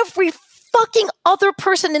every fucking other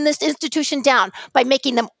person in this institution down, by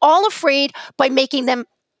making them all afraid, by making them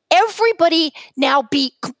everybody now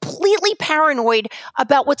be completely paranoid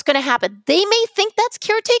about what's going to happen. They may think that's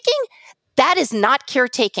caretaking. That is not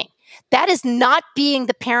caretaking. That is not being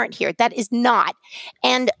the parent here. That is not.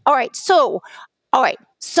 And all right, Sonmez.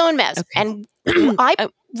 Okay. And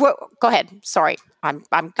go ahead. Sorry, I'm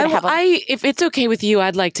going to have if it's okay with you,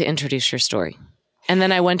 I'd like to introduce your story, and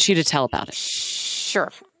then I want you to tell about it.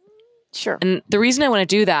 Sure. And the reason I want to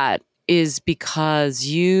do that is because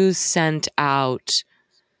you sent out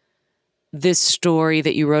this story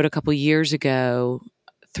that you wrote a couple years ago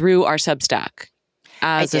through our Substack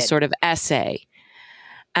as a sort of essay.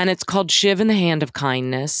 And it's called Shiv in the Hand of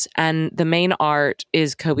Kindness. And the main art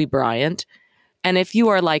is Kobe Bryant. And if you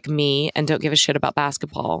are like me and don't give a shit about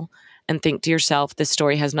basketball and think to yourself, this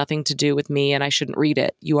story has nothing to do with me and I shouldn't read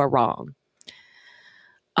it, you are wrong.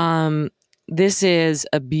 This is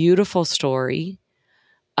a beautiful story.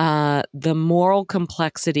 The moral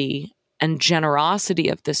complexity and generosity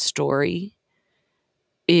of this story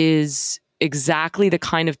is exactly the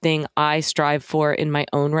kind of thing I strive for in my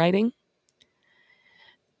own writing.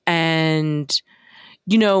 And,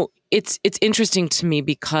 it's interesting to me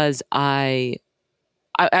because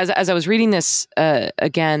as I was reading this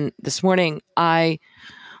again this morning, I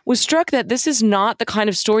was struck that this is not the kind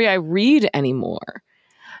of story I read anymore.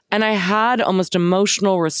 And I had almost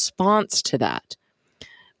emotional response to that,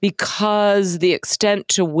 because the extent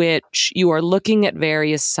to which you are looking at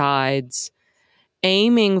various sides,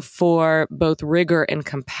 aiming for both rigor and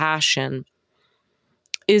compassion,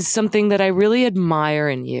 is something that I really admire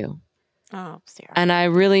in you. Oh, Sarah. And I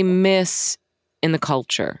really miss in the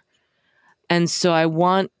culture. And so I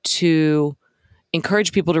want to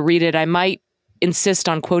encourage people to read it. I might insist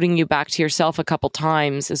on quoting you back to yourself a couple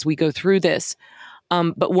times as we go through this.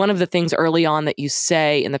 But one of the things early on that you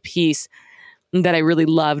say in the piece that I really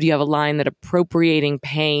loved, you have a line that appropriating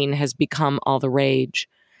pain has become all the rage.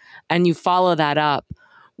 And you follow that up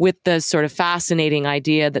with the sort of fascinating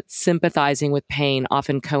idea that sympathizing with pain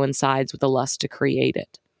often coincides with the lust to create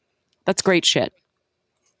it. That's great shit.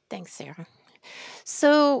 Thanks, Sarah.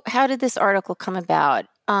 So how did this article come about?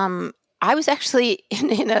 I was actually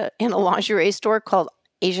in a lingerie store called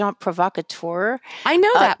Agent Provocateur. I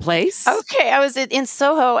know that place. Okay, I was in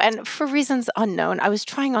Soho, and for reasons unknown, I was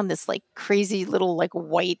trying on this crazy little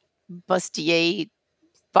white bustier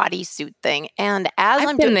bodysuit thing. And as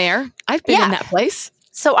I've been there. I've been in that place.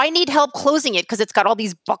 So I need help closing it because it's got all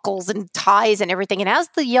these buckles and ties and everything. And as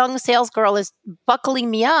the young sales girl is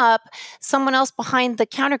buckling me up, someone else behind the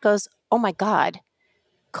counter goes, "Oh my God,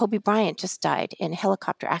 Kobe Bryant just died in a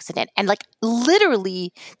helicopter accident." And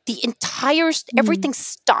literally the entire, everything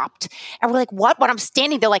stopped. And we're like, what? When I'm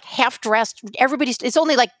standing there half dressed, it's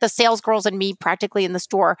only the sales girls and me practically in the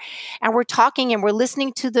store. And we're talking and we're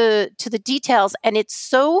listening to the details. And it's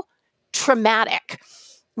so traumatic.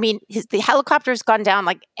 I mean, the helicopter's gone down,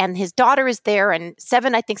 and his daughter is there, and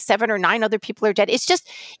 7 or 9 other people are dead.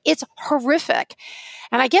 It's horrific.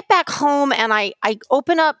 And I get back home and I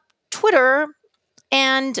open up Twitter,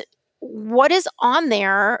 and what is on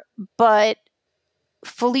there but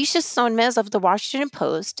Felicia Sonmez of the Washington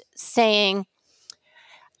Post saying,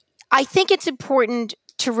 "I think it's important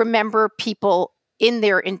to remember people in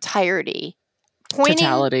their entirety."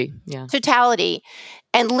 Totality.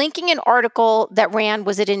 And linking an article that ran,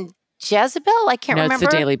 was it in Jezebel? I can't remember.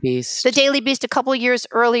 It's the Daily Beast. The Daily Beast a couple of years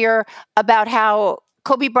earlier, about how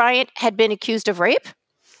Kobe Bryant had been accused of rape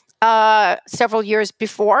several years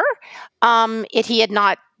before. He had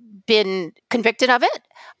not been convicted of it.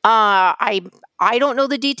 I don't know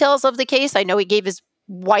the details of the case. I know he gave his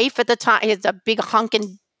wife at the time a big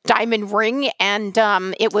honkin' diamond ring, and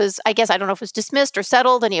it was, I guess, I don't know if it was dismissed or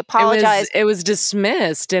settled, and he apologized. It was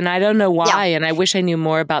dismissed, and I don't know why, and I wish I knew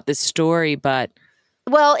more about this story, but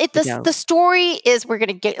Well, You know, the story is, we're going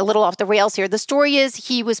to get a little off the rails here. The story is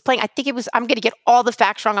he was playing, I think it was, I'm going to get all the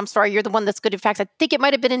facts wrong. I'm sorry. You're the one that's good at facts. I think it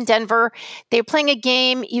might have been in Denver. They were playing a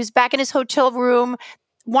game. He was back in his hotel room.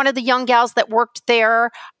 One of the young gals that worked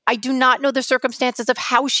there, I do not know the circumstances of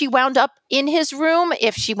how she wound up in his room,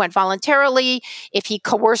 if she went voluntarily, if he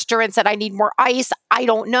coerced her and said, I need more ice. I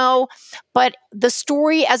don't know. But the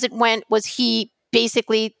story as it went was he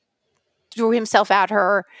basically threw himself at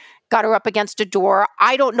her, got her up against a door.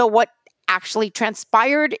 I don't know what actually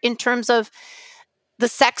transpired in terms of the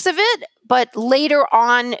sex of it, but later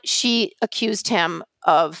on, she accused him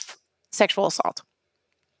of sexual assault.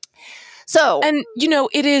 So, and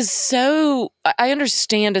it is so, I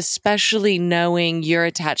understand, especially knowing your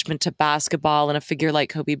attachment to basketball and a figure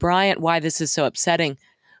like Kobe Bryant, why this is so upsetting.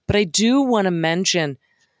 But I do want to mention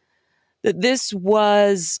that this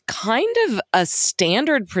was kind of a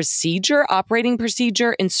standard operating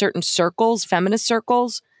procedure in certain circles, feminist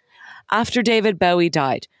circles, after David Bowie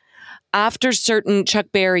died, after certain Chuck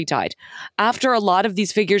Berry died, after a lot of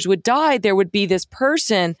these figures would die, there would be this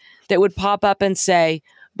person that would pop up and say,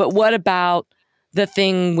 but what about the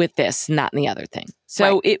thing with this and that and the other thing?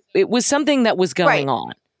 So it was something that was going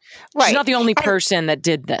on. Right. She's not the only person that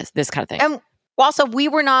did this kind of thing. And also, we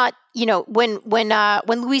were not, when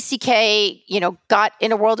Louis C.K., got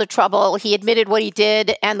in a world of trouble, he admitted what he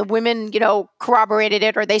did, and the women, corroborated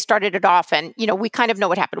it, or they started it off, and we kind of know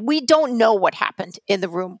what happened. We don't know what happened in the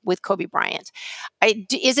room with Kobe Bryant.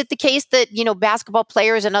 Is it the case that basketball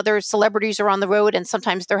players and other celebrities are on the road, and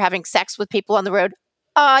sometimes they're having sex with people on the road?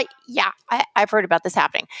 Yeah, I've heard about this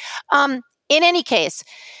happening. In any case,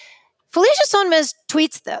 Felicia Sonmez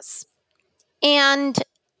tweets this, and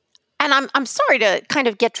I'm sorry to kind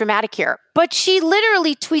of get dramatic here, but she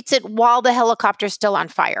literally tweets it while the helicopter's still on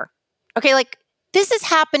fire. Okay, like, this is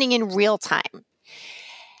happening in real time.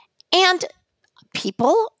 And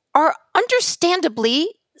people are understandably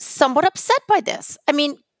somewhat upset by this. I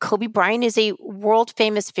mean, Kobe Bryant is a world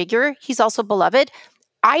famous figure. He's also beloved.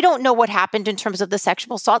 I don't know what happened in terms of the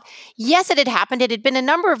sexual assault. Yes, it had happened. It had been a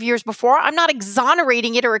number of years before. I'm not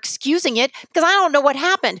exonerating it or excusing it because I don't know what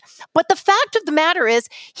happened. But the fact of the matter is,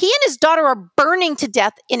 he and his daughter are burning to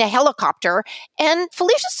death in a helicopter. And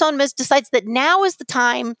Felicia Sonmez decides that now is the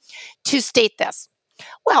time to state this.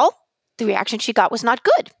 Well, the reaction she got was not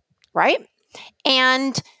good, right?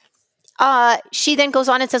 And she then goes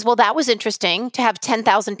on and says, well, that was interesting to have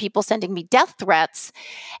 10,000 people sending me death threats.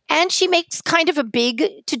 And she makes kind of a big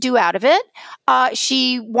to-do out of it.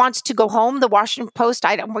 She wants to go home. The Washington Post,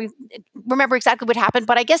 I don't remember exactly what happened,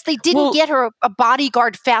 but I guess they didn't get her a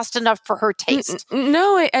bodyguard fast enough for her taste.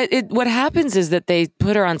 No, what happens is that they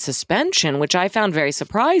put her on suspension, which I found very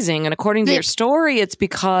surprising. And according to your story, it's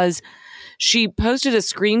because she posted a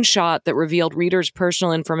screenshot that revealed readers'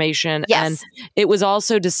 personal information. Yes. And it was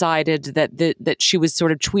also decided that she was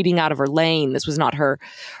sort of tweeting out of her lane. This was not her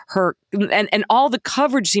and all the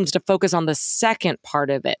coverage seems to focus on the second part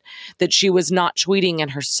of it, that she was not tweeting in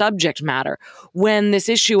her subject matter, when this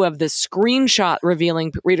issue of the screenshot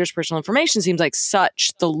revealing readers' personal information seems like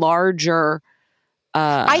such the larger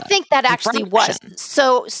I think that actually was.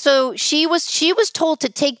 So she was told to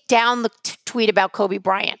take down the tweet about Kobe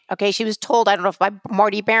Bryant. Okay, she was told, I don't know if by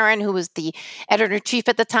Marty Barron, who was the editor-in-chief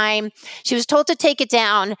at the time, she was told to take it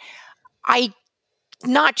down. I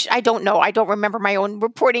don't know. I don't remember my own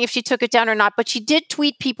reporting if she took it down or not, but she did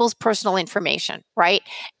tweet people's personal information, right?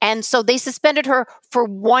 And so they suspended her for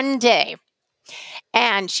one day.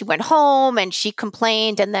 And she went home and she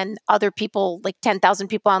complained. And then other people, like 10,000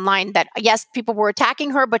 people online, that yes, people were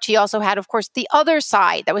attacking her, but she also had, of course, the other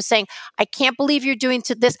side that was saying, I can't believe you're doing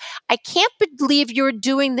to this. I can't believe you're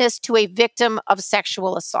doing this to a victim of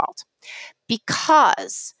sexual assault,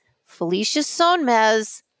 because Felicia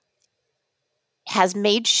Sonmez has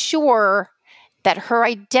made sure that her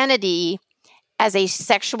identity as a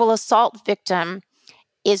sexual assault victim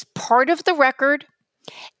is part of the record,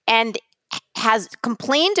 and has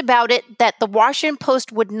complained about it, that the Washington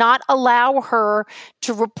Post would not allow her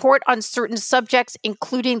to report on certain subjects,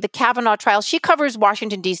 including the Kavanaugh trial. She covers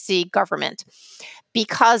Washington, D.C. government,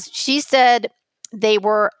 because she said they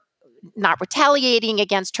were not retaliating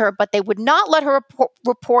against her, but they would not let her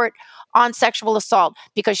report on sexual assault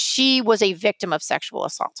because she was a victim of sexual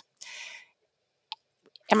assault.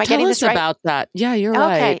 Am I getting this right? Tell us about that. Yeah, you're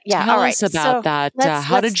okay, right. Yeah, Tell all right. us about that.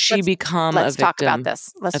 How did she become a victim? Let's talk about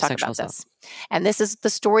this. Let's talk about this. And this is, the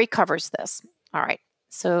story covers this. All right.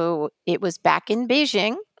 So it was back in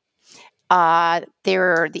Beijing. The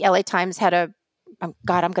LA Times had I'm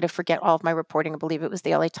going to forget all of my reporting. I believe it was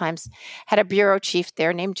the LA Times had a bureau chief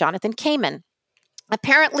there named Jonathan Kamen.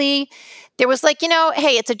 Apparently, there was like,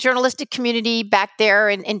 hey, it's a journalistic community back there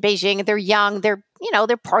in Beijing. They're young. They're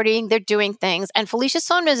partying. They're doing things. And Felicia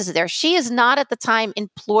Sonmez is there. She is not at the time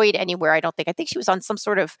employed anywhere, I don't think. I think she was on some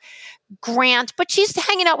sort of grant, but she's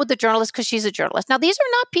hanging out with the journalists because she's a journalist. Now, these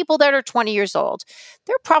are not people that are 20 years old.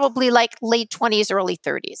 They're probably like late 20s, early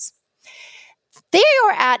 30s. They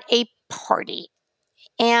are at a party,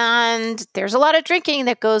 and there's a lot of drinking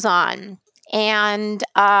that goes on. And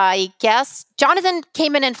I guess Jonathan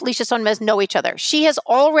Kamen and Felicia Sonmez know each other.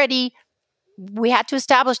 We had to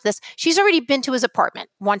establish this. She's already been to his apartment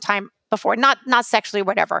one time before, not sexually,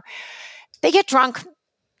 whatever. They get drunk.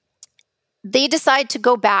 They decide to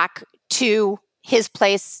go back to his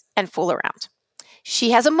place and fool around.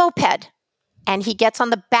 She has a moped, and he gets on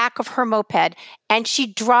the back of her moped, and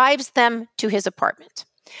she drives them to his apartment.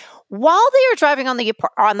 While they are driving on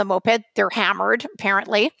the moped, they're hammered,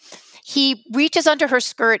 apparently. He reaches under her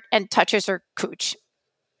skirt and touches her cooch.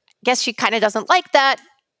 Guess she kind of doesn't like that.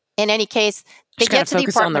 In any case, they get to the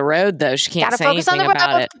apartment. Focus on the road, though. She can't say anything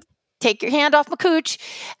about it. Take your hand off my cooch.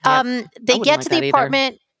 They get to the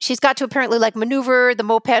apartment. She's got to apparently like maneuver the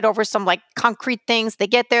moped over some like concrete things. They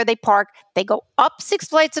get there, they park, they go up 6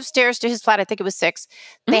 flights of stairs to his flat. I think it was 6.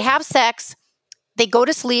 They have sex. They go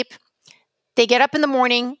to sleep. They get up in the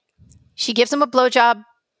morning. She gives him a blowjob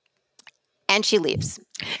and she leaves.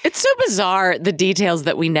 It's so bizarre, the details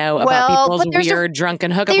that we know about people's weird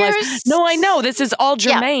drunken hookup lives. No, I know. This is all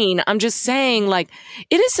germane. Yeah. I'm just saying, like,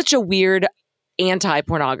 it is such a weird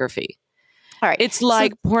anti-pornography. All right. It's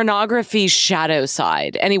like pornography's shadow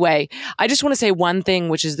side. Anyway, I just want to say one thing,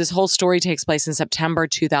 which is this whole story takes place in September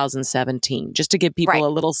 2017, just to give people a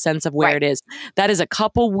little sense of where it is. That is a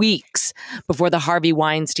couple weeks before the Harvey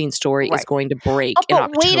Weinstein story is going to break in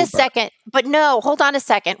October. Wait a second. But no, hold on a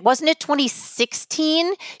second. Wasn't it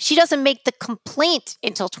 2016? She doesn't make the complaint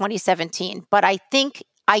until 2017. But I think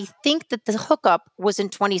that the hookup was in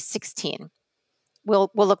 2016.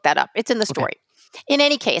 We'll look that up. It's in the story. Okay. In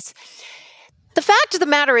any case, the fact of the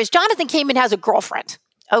matter is Jonathan Kamen has a girlfriend,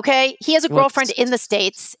 okay? He has a girlfriend in the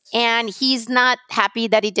States, and he's not happy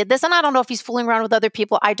that he did this. And I don't know if he's fooling around with other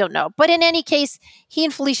people. I don't know. But in any case, he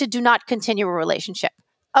and Felicia do not continue a relationship.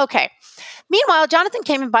 Okay. Meanwhile, Jonathan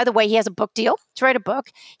Kamen, by the way, he has a book deal to write a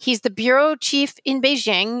book. He's the bureau chief in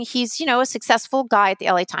Beijing. He's, a successful guy at the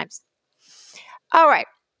LA Times. All right.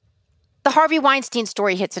 The Harvey Weinstein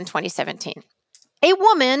story hits in 2017. A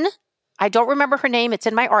woman, I don't remember her name, it's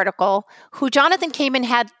in my article, who Jonathan Kamen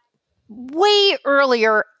had way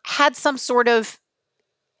earlier had some sort of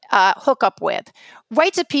hookup with,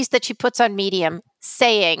 writes a piece that she puts on Medium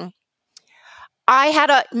saying, I had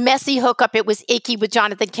a messy hookup. It was icky with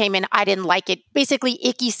Jonathan Kamen. I didn't like it. Basically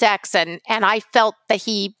icky sex. And I felt that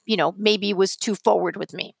he, maybe was too forward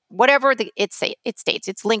with me. Whatever it states.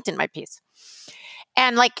 It's linked in my piece.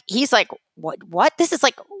 And like, he's like, what? This is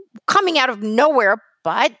like coming out of nowhere.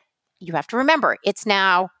 But you have to remember, it's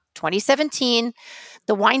now 2017.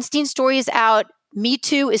 The Weinstein story is out. Me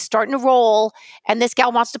Too is starting to roll. And this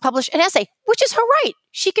gal wants to publish an essay, which is her right.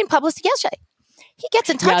 She can publish the essay. He gets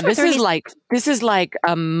in touch with her. This is like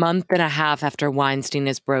a month and a half after Weinstein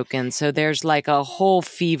is broken. So there's like a whole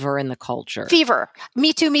fever in the culture. Fever.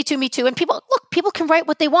 Me too, me too, me too. And people can write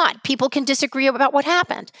what they want. People can disagree about what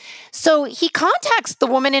happened. So he contacts the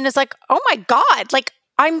woman and is like, oh my God, like,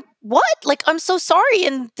 I'm so sorry.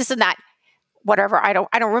 And this and that. Whatever. I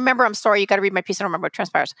don't remember. I'm sorry. You got to read my piece. I don't remember what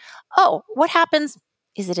transpires. Oh, what happens?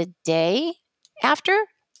 Is it a day after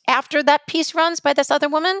that piece runs by this other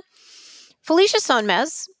woman? Felicia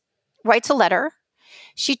Sonmez writes a letter.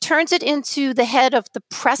 She turns it into the head of the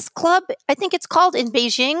press club, I think it's called, in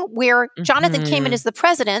Beijing, where Jonathan Kamen is the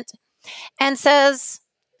president, and says,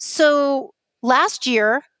 so last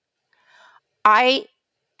year, I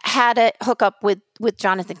had a hookup with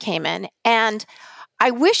Jonathan Kamen, and I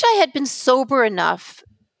wish I had been sober enough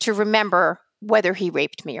to remember whether he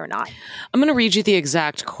raped me or not. I'm going to read you the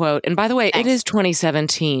exact quote. And by the way, Thanks. It is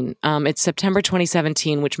 2017. It's September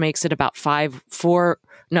 2017, which makes it about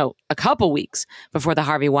a couple weeks before the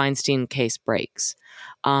Harvey Weinstein case breaks.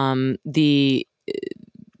 It's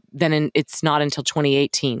not until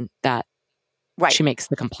 2018 that she makes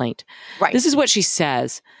the complaint. Right. This is what she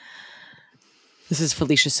says. This is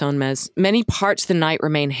Felicia Sonmez. Many parts of the night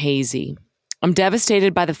remain hazy. I'm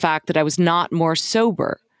devastated by the fact that I was not more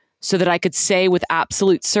sober, so that I could say with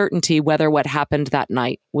absolute certainty whether what happened that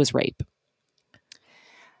night was rape.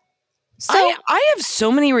 So I have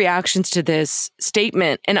so many reactions to this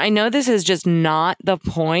statement, and I know this is just not the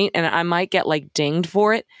point, and I might get like dinged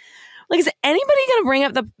for it. Like, is anybody going to bring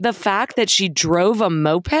up the fact that she drove a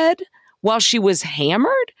moped while she was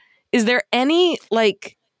hammered? Is there any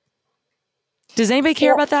like... Does anybody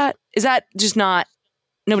care about that? Is that just not,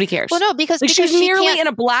 nobody cares? Well, no, because she's nearly in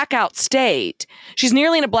a blackout state. She's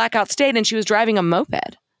nearly in a blackout state and she was driving a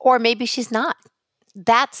moped. Or maybe she's not.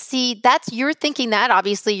 That's you're thinking that.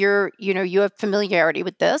 Obviously you have familiarity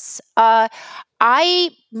with this. I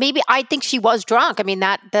think she was drunk. I mean,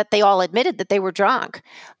 that they all admitted that they were drunk.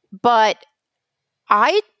 But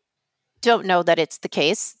I don't know that it's the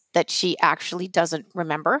case that she actually doesn't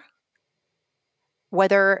remember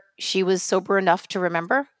whether she was sober enough to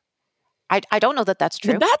remember. I don't know that that's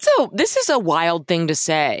true. This is a wild thing to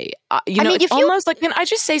say. It's almost like, can I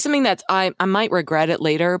just say something that's, I might regret it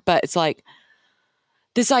later, but it's like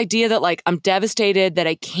this idea that like, I'm devastated that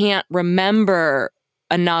I can't remember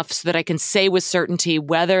enough so that I can say with certainty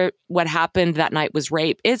whether what happened that night was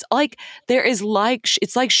rape. It's like,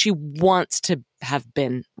 it's like she wants to have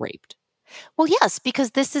been raped. Well, yes,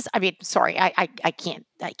 because this is, I mean, sorry, I can't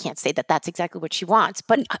say that that's exactly what she wants.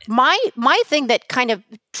 But my thing that kind of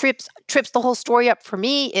trips the whole story up for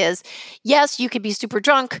me is, yes, you could be super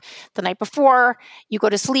drunk the night before, you go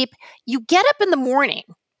to sleep, you get up in the morning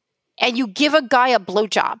and you give a guy a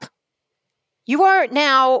blowjob.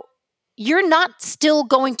 You're not still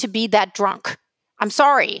going to be that drunk. I'm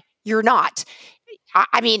sorry, you're not.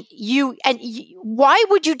 I mean, why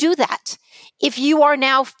would you do that? If you are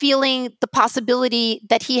now feeling the possibility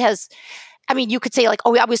that he has, I mean, you could say like,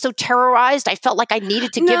 oh, I was so terrorized. I felt like I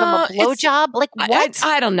needed to give him a blowjob. Like what?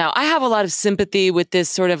 I don't know. I have a lot of sympathy with this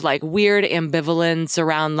sort of like weird ambivalence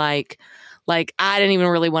around like I didn't even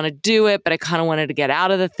really want to do it, but I kind of wanted to get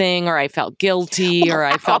out of the thing, or I felt guilty, or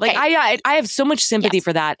I felt like I have so much sympathy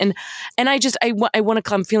for that, and I want to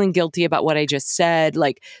come feeling guilty about what I just said,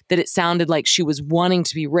 like that it sounded like she was wanting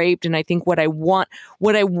to be raped, and I think what I want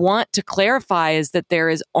to clarify is that there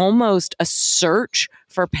is almost a search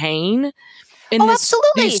for pain in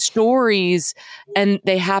these stories, and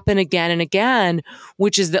they happen again and again,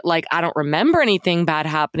 which is that like, I don't remember anything bad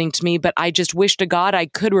happening to me, but I just wish to God I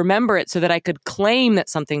could remember it so that I could claim that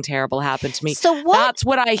something terrible happened to me. That's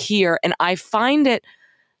what I hear. And I find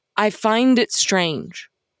it strange.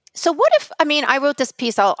 So what if, I mean, I wrote this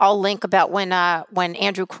piece, I'll link about when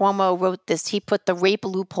Andrew Cuomo wrote this, he put the rape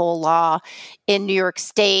loophole law in New York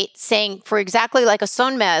State saying for exactly like a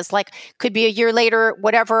Sonmez, like could be a year later,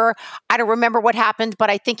 whatever. I don't remember what happened, but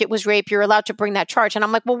I think it was rape. You're allowed to bring that charge. And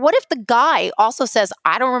I'm like, well, what if the guy also says,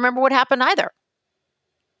 I don't remember what happened either?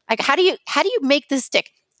 Like, how do you make this stick?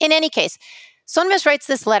 In any case, Sonmez writes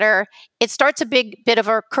this letter. It starts a big bit of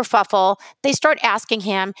a kerfuffle. They start asking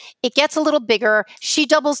him. It gets a little bigger. She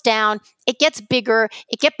doubles down. It gets bigger.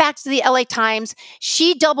 It gets back to the LA Times.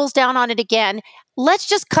 She doubles down on it again. Let's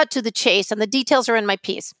just cut to the chase, and the details are in my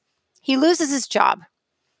piece. He loses his job.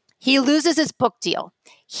 He loses his book deal.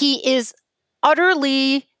 He is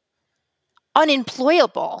utterly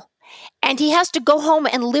unemployable, and he has to go home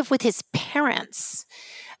and live with his parents.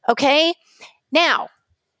 Okay? Now,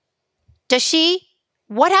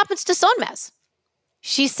 what happens to Sonmez?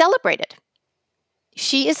 She's celebrated.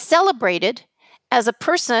 She is celebrated as a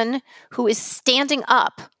person who is standing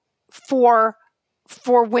up for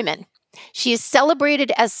women. She is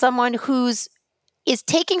celebrated as someone is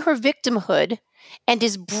taking her victimhood and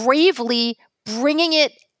is bravely bringing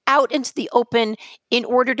it out into the open in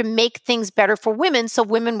order to make things better for women so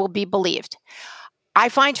women will be believed. I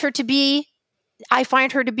find her to be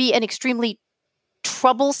an extremely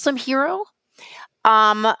troublesome hero.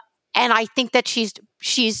 And I think that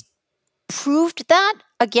she's proved that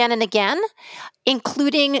again and again,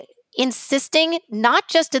 including insisting not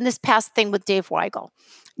just in this past thing with Dave Weigel,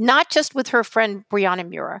 not just with her friend Brianna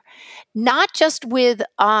Muir, not just with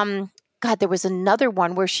there was another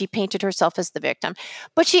one where she painted herself as the victim,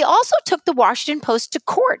 but she also took the Washington Post to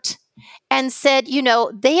court and said,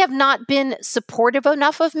 they have not been supportive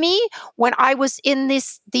enough of me when I was in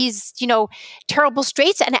these terrible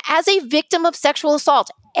straits. And as a victim of sexual assault,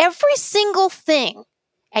 every single thing,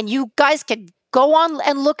 and you guys can go on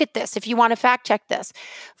and look at this if you want to fact check this,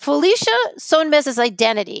 Felicia Sonmez's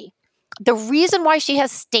identity, the reason why she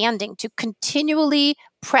has standing to continually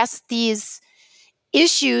press these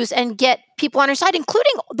issues and get people on her side,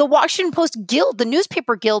 including the Washington Post Guild, the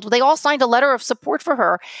newspaper guild, they all signed a letter of support for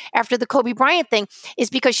her after the Kobe Bryant thing, is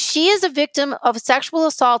because she is a victim of sexual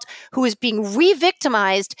assault who is being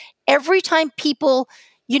re-victimized every time people,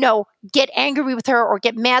 get angry with her or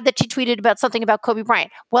get mad that she tweeted about something about Kobe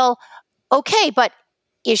Bryant. Well, okay, but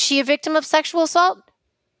is she a victim of sexual assault?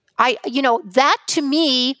 That to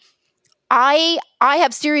me, I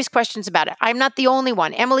have serious questions about it. I'm not the only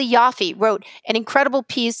one. Emily Yoffe wrote an incredible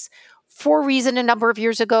piece for Reason a number of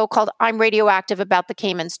years ago called I'm Radioactive about the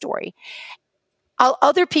Cayman story.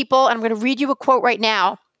 Other people, and I'm going to read you a quote right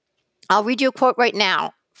now, I'll read you a quote right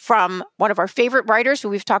now from one of our favorite writers who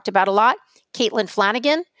we've talked about a lot, Caitlin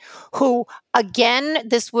Flanagan, who, again,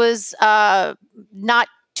 this was not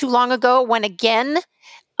too long ago when, again,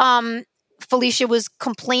 Felicia was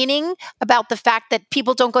complaining about the fact that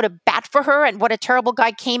people don't go to bat for her and what a terrible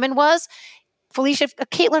guy Cayman was.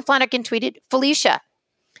 Caitlin Flanagan tweeted, Felicia,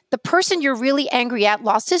 the person you're really angry at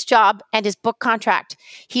lost his job and his book contract.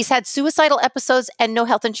 He's had suicidal episodes and no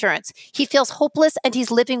health insurance. He feels hopeless and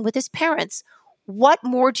he's living with his parents. What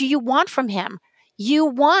more do you want from him? You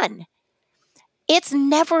won. It's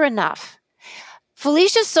never enough.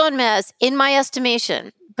 Felicia Sonmez, in my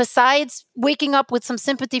estimation, besides waking up with some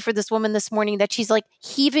sympathy for this woman this morning, that she's like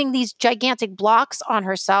heaving these gigantic blocks on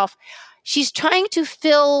herself, she's trying to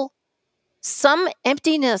fill some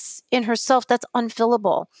emptiness in herself that's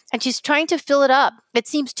unfillable. And she's trying to fill it up, it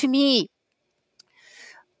seems to me,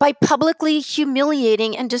 by publicly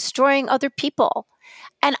humiliating and destroying other people.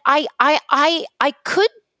 And I could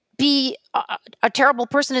be a terrible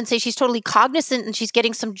person and say she's totally cognizant and she's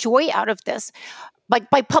getting some joy out of this. Like,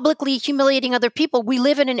 by publicly humiliating other people, we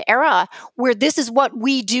live in an era where this is what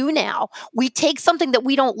we do now. We take something that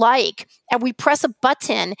we don't like and we press a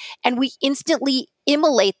button and we instantly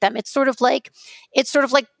immolate them. It's sort of like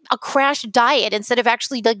a crash diet. Instead of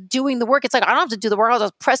actually like doing the work, it's like, I don't have to do the work. I'll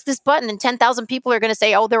just press this button and 10,000 people are going to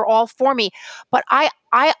say, oh, they're all for me. But I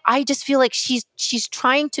just feel like she's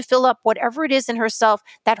trying to fill up whatever it is in herself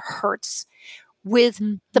that hurts with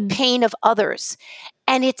the pain of others.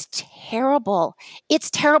 And it's terrible. It's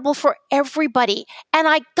terrible for everybody. And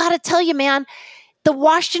I got to tell you, man, the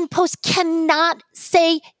Washington Post cannot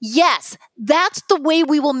say yes. That's the way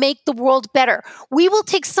we will make the world better. We will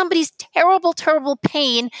take somebody's terrible, terrible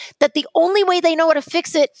pain that the only way they know how to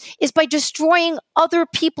fix it is by destroying other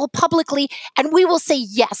people publicly. And we will say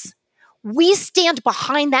yes. We stand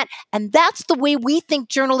behind that, and that's the way we think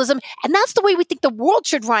journalism, and that's the way we think the world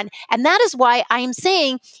should run. And that is why I am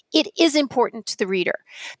saying it is important to the reader,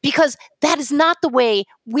 because that is not the way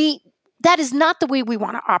we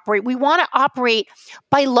want to operate. We want to operate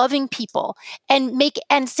by loving people and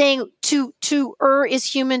saying to err is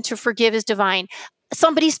human, to forgive is divine.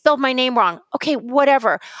 Somebody spelled my name wrong. Okay,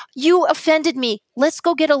 whatever. You offended me. Let's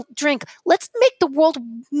go get a drink. Let's make the world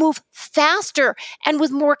move faster and with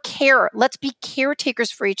more care. Let's be caretakers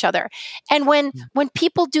for each other. And when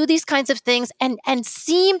people do these kinds of things and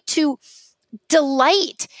seem to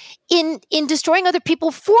delight in destroying other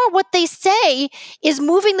people for what they say is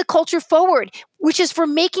moving the culture forward, which is for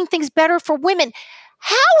making things better for women.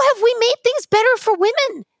 How have we made things better for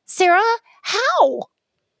women, Sarah? How?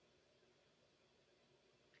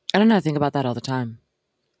 I don't know. I think about that all the time.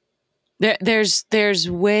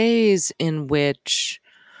 There's ways in which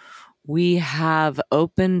we have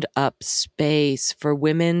opened up space for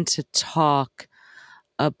women to talk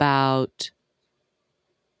about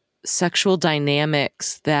sexual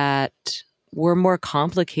dynamics that were more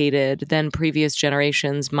complicated than previous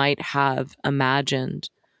generations might have imagined.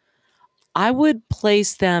 I would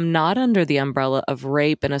place them not under the umbrella of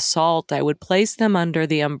rape and assault. I would place them under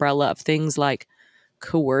the umbrella of things like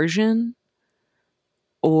coercion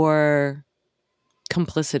or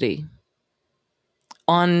complicity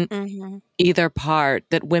on either part,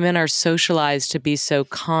 that women are socialized to be so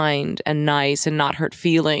kind and nice and not hurt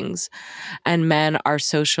feelings, and men are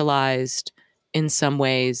socialized in some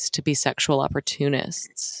ways to be sexual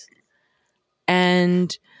opportunists.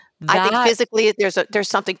 And I think physically there's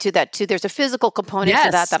something to that too. There's a physical component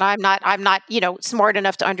to that I'm not smart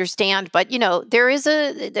enough to understand. But there is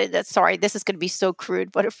sorry, this is going to be so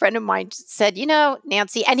crude, but a friend of mine said,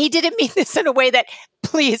 Nancy, and he didn't mean this in a way that,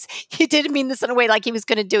 please, he didn't mean this in a way like he was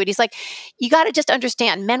going to do it. He's like, you got to just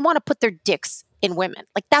understand, men want to put their dicks in women.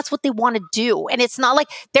 Like, that's what they want to do. And it's not like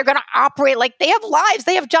they're going to operate like they have lives,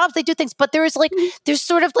 they have jobs, they do things. But there's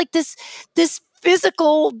sort of like this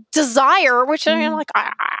physical desire, which I'm like,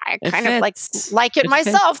 I kind of like it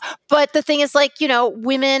myself. But the thing is,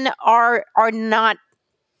 women are not,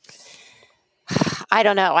 I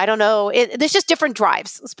don't know. There's just different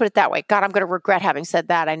drives. Let's put it that way. God, I'm going to regret having said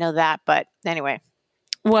that. I know that. But anyway.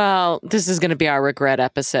 Well, this is going to be our regret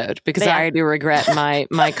episode, because I already regret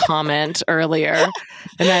my comment earlier.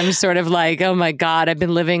 And I'm sort of like, oh my God, I've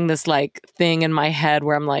been living this thing in my head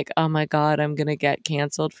where I'm like, oh my God, I'm going to get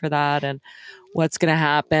canceled for that. And what's going to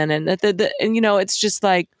happen? And it's just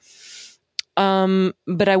like,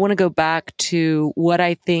 but I want to go back to what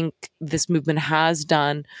I think this movement has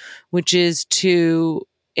done, which is to,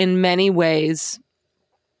 in many ways,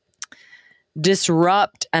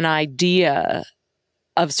 disrupt an idea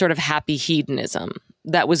of sort of happy hedonism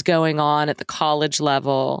that was going on at the college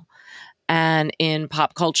level and in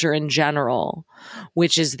pop culture in general,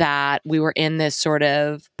 which is that we were in this sort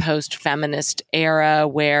of post-feminist era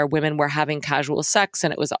where women were having casual sex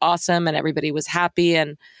and it was awesome and everybody was happy.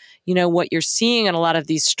 And, you know, what you're seeing in a lot of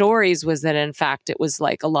these stories was that, in fact, it was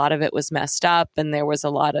like a lot of it was messed up and there was a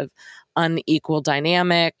lot of unequal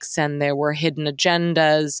dynamics and there were hidden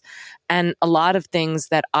agendas and a lot of things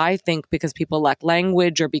that I think because people lack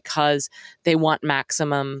language or because they want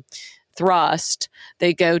maximum thrust,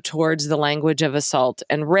 they go towards the language of assault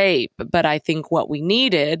and rape. But I think what we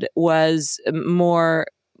needed was more,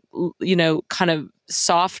 you know, kind of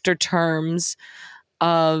softer terms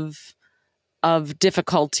of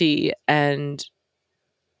difficulty and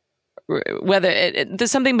whether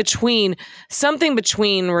there's something between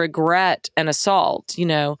regret and assault, you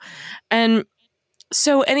know. And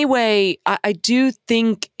so anyway, I do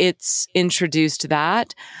think it's introduced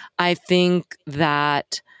that. I think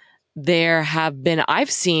that there have been, I've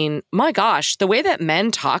seen, my gosh, the way that men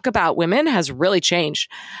talk about women has really changed.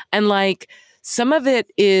 And like some of it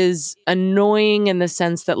is annoying in the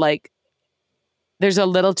sense that like there's a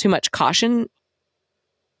little too much caution,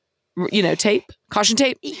 you know, caution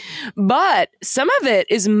tape. But some of it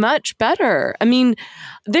is much better. I mean,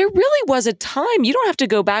 there really was a time, you don't have to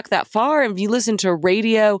go back that far. If you listen to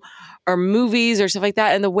radio or movies or stuff like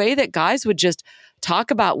that, and the way that guys would just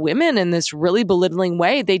talk about women in this really belittling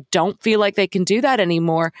way, they don't feel like they can do that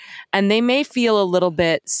anymore. And they may feel a little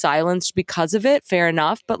bit silenced because of it, fair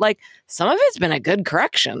enough. But like some of it's been a good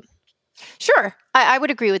correction. Sure. I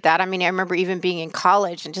would agree with that. I mean, I remember even being in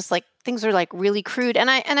college and just like things are like really crude.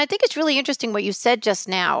 And I think it's really interesting what you said just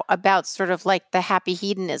now about sort of like the happy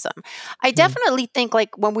hedonism. I definitely think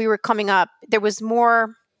like when we were coming up, there was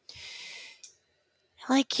more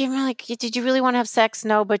like, you're like, did you really want to have sex?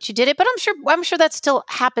 No, but you did it. But I'm sure that still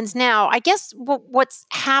happens now. I guess what's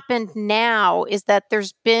happened now is that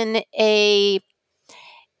there's been a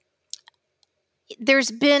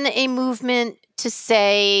movement to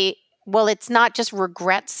say, well, it's not just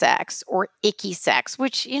regret sex or icky sex,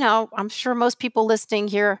 which, you know, I'm sure most people listening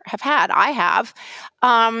here have had. I have.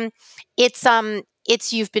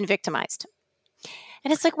 It's you've been victimized.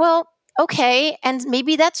 And it's like, well, okay, and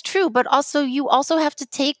maybe that's true, but also you also have to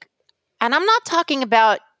take, and I'm not talking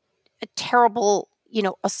about a terrible, you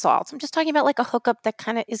know, assault. I'm just talking about like a hookup that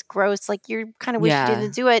kind of is gross. Like you kind of wish you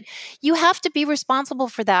didn't do it. You have to be responsible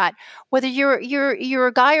for that, whether you're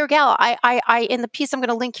a guy or gal. I in the piece I'm going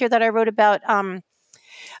to link here that I wrote about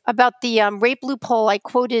the rape loophole, I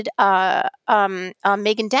quoted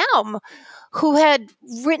Megan Daum, who had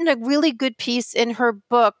written a really good piece in her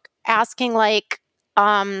book asking like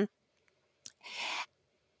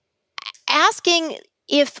asking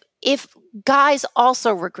if guys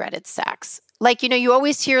also regretted sex. Like, you know, you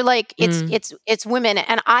always hear like it's women.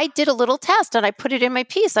 And I did a little test and I put it in my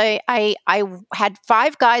piece. I had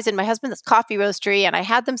 5 guys in my husband's coffee roastery and I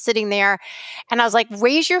had them sitting there and I was like,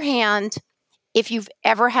 raise your hand if you've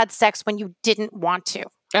ever had sex when you didn't want to.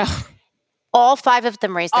 Ugh. All 5 of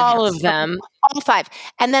them raised their hands. All of them. All 5.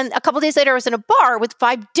 And then a couple of days later, I was in a bar with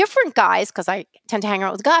 5 different guys because I tend to hang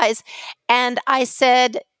out with guys. And I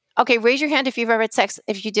said, okay, raise your hand if you've ever had sex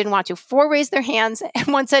if you didn't want to. 4 raised their hands. And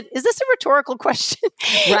one said, is this a rhetorical question?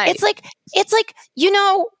 Right. It's like, you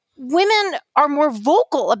know, women are more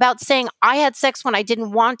vocal about saying I had sex when I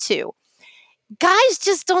didn't want to. Guys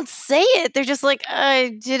just don't say it. They're just like,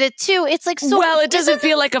 I did it too. It's like, so well, it doesn't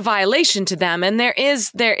feel like a violation to them. And there is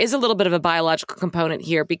a little bit of a biological component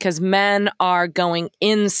here because men are going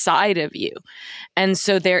inside of you. And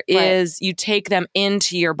so there is, you take them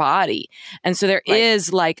into your body. And so there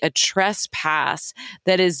is like a trespass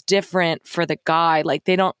that is different for the guy. Like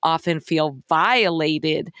they don't often feel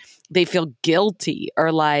violated. They feel guilty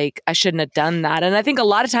or like, I shouldn't have done that. And I think a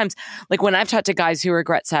lot of times, like when I've talked to guys who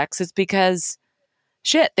regret sex, it's because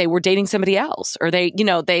shit, they were dating somebody else or they, you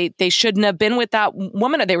know, they shouldn't have been with that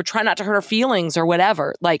woman or they were trying not to hurt her feelings or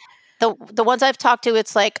whatever. Like the ones I've talked to,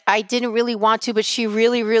 it's like, I didn't really want to, but she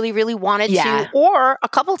really, really, really wanted to. Or a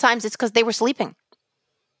couple of times it's because they were sleeping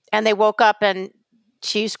and they woke up and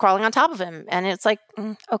she's crawling on top of him. And it's like,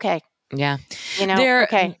 okay. Yeah. You know,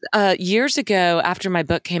 okay. Years ago, after my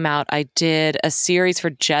book came out, I did a series for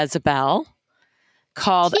Jezebel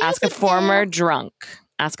called Ask a Former Drunk.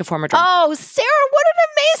 Ask a Former Drunk. Oh, Sarah, what an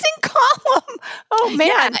amazing column. Oh, man.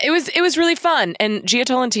 Yeah, it was really fun. And Gia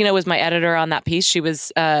Tolentino was my editor on that piece. She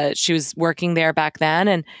was working there back then.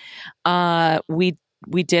 And we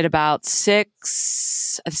did about a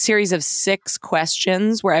series of 6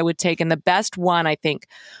 questions where I would take, and the best one, I think,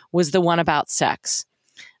 was the one about sex.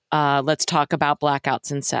 Let's talk about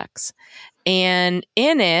blackouts and sex. And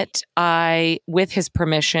in it, I, with his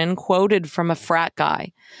permission, quoted from a frat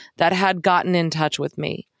guy that had gotten in touch with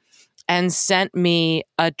me and sent me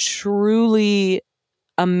a truly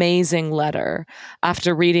amazing letter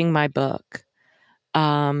after reading my book.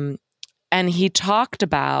 And he talked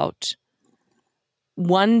about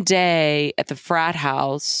one day at the frat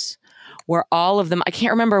house where all of them, I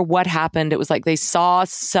can't remember what happened. It was like they saw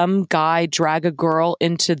some guy drag a girl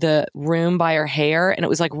into the room by her hair, and it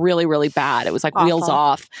was like really, really bad. It was like wheels Awful.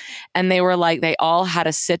 off. And they were like, they all had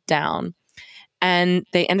a sit down, and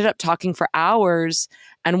they ended up talking for hours.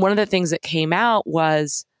 And one of the things that came out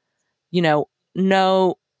was, no,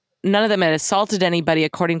 none of them had assaulted anybody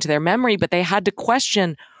according to their memory, but they had to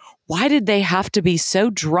question, why did they have to be so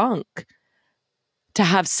drunk to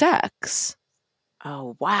have sex?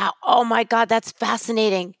 Oh, wow. Oh my God, that's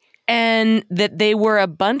fascinating. And that they were a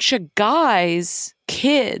bunch of guys,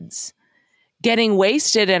 kids, getting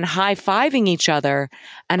wasted and high-fiving each other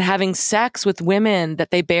and having sex with women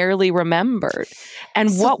that they barely remembered.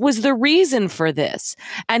 And what was the reason for this?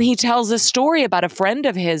 And he tells a story about a friend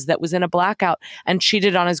of his that was in a blackout and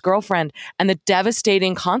cheated on his girlfriend, and the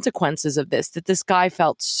devastating consequences of this, that this guy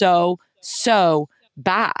felt so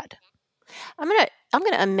bad. I'm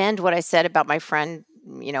gonna amend what I said about my friend,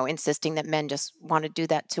 insisting that men just want to do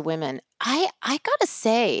that to women. I gotta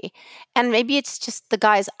say, and maybe it's just the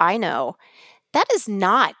guys I know, that is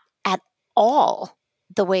not at all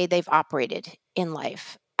the way they've operated in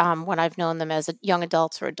life. When I've known them as young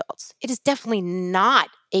adults or adults, it is definitely not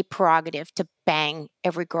a prerogative to bang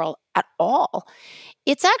every girl at all.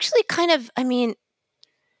 It's actually kind of, I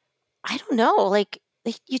don't know, like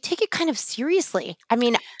you take it kind of seriously. I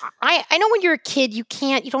mean, I know when you're a kid, you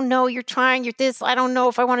don't know, you're trying, you're this, I don't know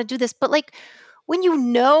if I want to do this, but like when you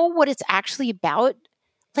know what it's actually about,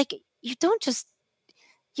 like you don't just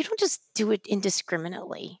do it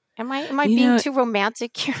indiscriminately. Am I being too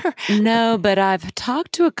romantic here? No, but I've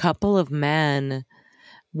talked to a couple of men.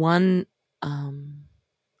 One,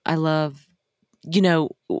 I love,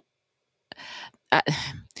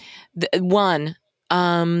 one,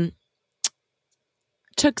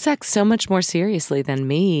 took sex so much more seriously than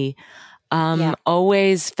me. Yeah.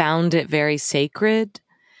 Always found it very sacred.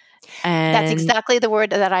 And that's exactly the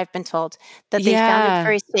word that I've been told, that they found it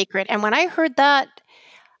very sacred. And when I heard that,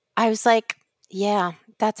 I was like, yeah,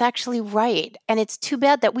 that's actually right. And it's too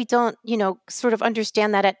bad that we don't, sort of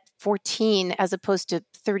understand that at 14 as opposed to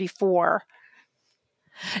 34.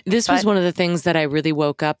 This was one of the things that I really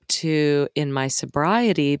woke up to in my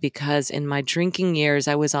sobriety, because in my drinking years,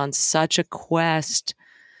 I was on such a quest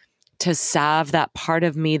to salve that part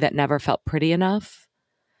of me that never felt pretty enough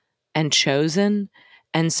and chosen.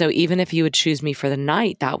 And so even if you would choose me for the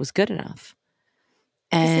night, that was good enough.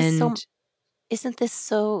 And isn't this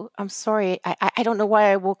so, I'm sorry, I don't know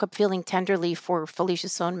why I woke up feeling tenderly for Felicia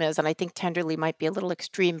Sonmez, and I think tenderly might be a little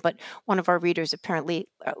extreme, but one of our readers apparently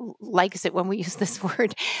likes it when we use this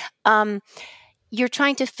word. You're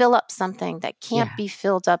trying to fill up something that can't be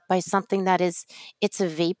filled up by something that it's a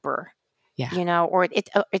vapor, or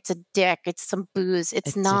it's a dick, it's some booze.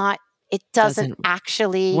 It doesn't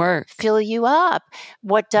actually fill you up.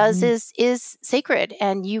 What does is sacred,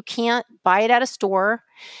 and you can't buy it at a store.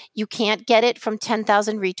 You can't get it from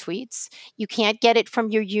 10,000 retweets. You can't get it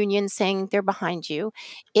from your union saying they're behind you.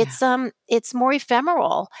 It's more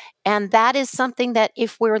ephemeral, and that is something that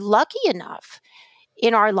if we're lucky enough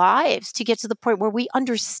in our lives to get to the point where we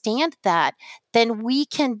understand that, then we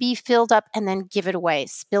can be filled up and then give it away,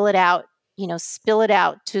 spill it out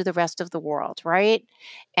to the rest of the world, right?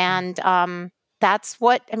 And that's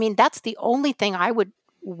the only thing I would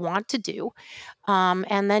want to do.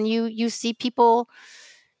 And then you see people,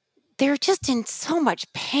 they're just in so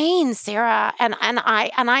much pain, Sarah. And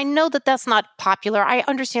I know that that's not popular. I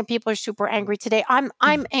understand people are super angry today. I'm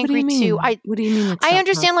angry too. What do you mean? I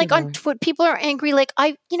understand, popular? Like on people are angry. Like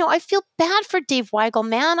I feel bad for Dave Weigel,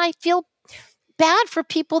 man. I feel bad for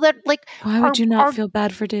people that like. Why would you not feel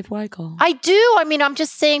bad for Dave Weigel? I do. I mean, I'm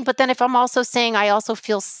just saying. But then if I'm also saying, I also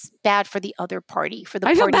feel bad for the other party.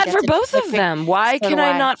 I feel bad for both of them. Why can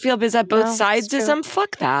I not feel bad at both sidesism?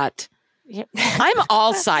 Fuck that. Yep. I'm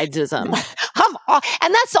all sidesism.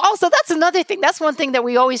 And that's another thing. That's one thing that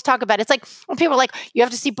we always talk about. It's like when people are like, you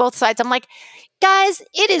have to see both sides. I'm like, guys,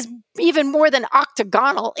 it is even more than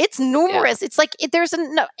octagonal. It's numerous. Yeah. It's like there's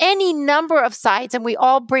any number of sides, and we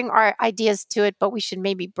all bring our ideas to it, but we should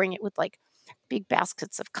maybe bring it with like big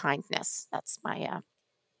baskets of kindness. That's my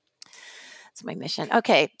mission.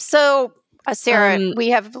 Okay, so Sarah,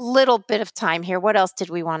 we have a little bit of time here. What else did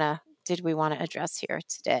we want to address here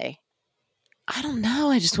today? I don't know.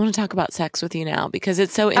 I just want to talk about sex with you now because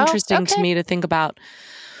it's so Oh, interesting to okay. me to think about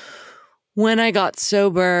when I got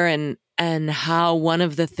sober and how one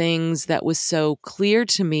of the things that was so clear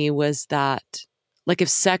to me was that, like, if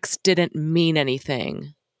sex didn't mean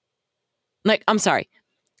anything, like, I'm sorry,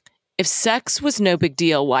 if sex was no big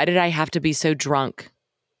deal, why did I have to be so drunk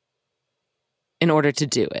in order to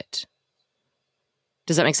do it?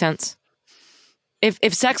 Does that make sense?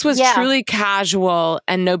 If sex was Yeah. truly casual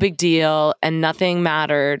and no big deal and nothing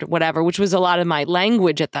mattered, whatever, which was a lot of my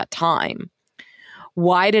language at that time,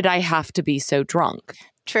 why did I have to be so drunk?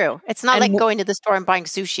 True. It's not And like going to the store and buying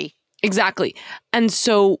sushi. Exactly. And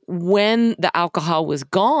so when the alcohol was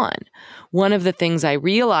gone, one of the things I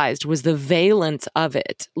realized was the valence of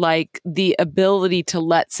it, like the ability to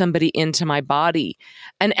let somebody into my body.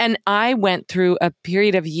 And I went through a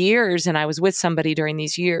period of years and I was with somebody during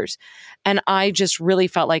these years, and I just really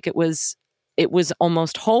felt like it was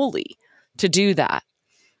almost holy to do that.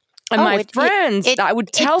 And my friends, I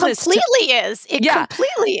would tell this to, completely is. It yeah.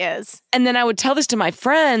 completely is. And then I would tell this to my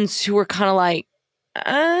friends who were kind of like,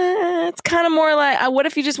 it's kind of more like, what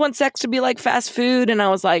if you just want sex to be like fast food? And I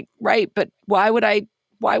was like, right, but why would I?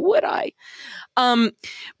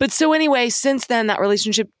 But so anyway, since then that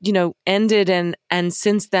relationship, ended. And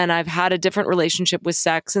since then I've had a different relationship with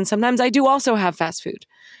sex. And sometimes I do also have fast food.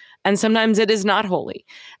 And sometimes it is not holy.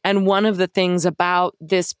 And one of the things about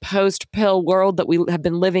this post-pill world that we have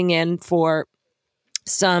been living in for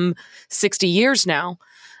some 60 years now,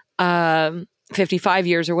 55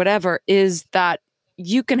 years or whatever, is that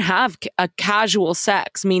you can have a casual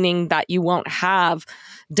sex, meaning that you won't have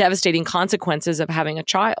devastating consequences of having a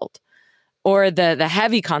child or the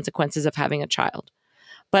heavy consequences of having a child.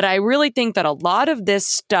 But I really think that a lot of this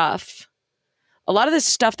stuff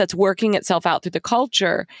that's working itself out through the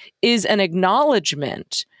culture is an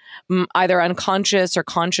acknowledgement, either unconscious or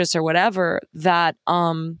conscious or whatever, that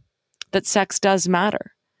that sex does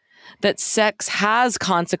matter. That sex has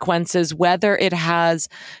consequences, whether it has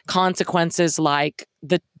consequences like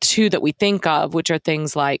the two that we think of, which are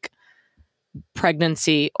things like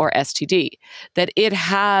pregnancy or STD, that it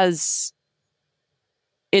has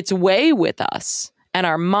its way with us and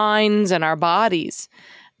our minds and our bodies.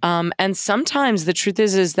 And sometimes the truth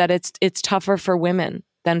is that it's tougher for women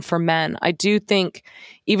than for men. I do think,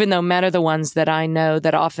 even though men are the ones that I know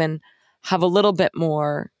that often have a little bit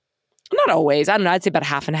more, not always, I don't know, I'd say about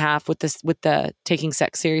half and half with the taking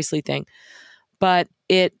sex seriously thing. But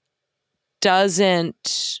it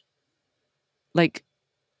doesn't, like,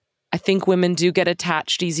 I think women do get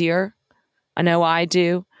attached easier. I know I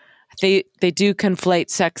do. They do conflate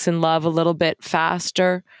sex and love a little bit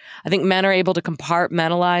faster. I think men are able to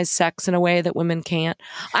compartmentalize sex in a way that women can't.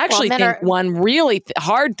 I actually think one really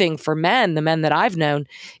hard thing for men, the men that I've known,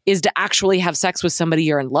 is to actually have sex with somebody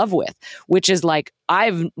you're in love with, which is like,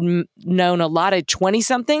 I've known a lot of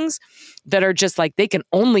 20-somethings that are just like, they can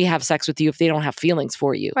only have sex with you if they don't have feelings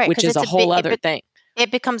for you, right, which is a whole other thing. It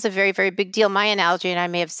becomes a very, very big deal. My analogy, and I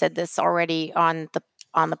may have said this already on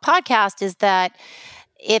the podcast, is that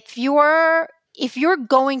if you're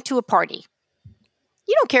going to a party,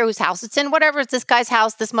 you don't care whose house it's in, whatever, it's this guy's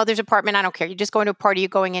house, this mother's apartment, I don't care. You're just going to a party, you're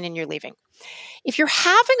going in and you're leaving. If you're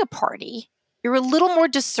having a party, you're a little more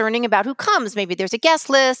discerning about who comes. Maybe there's a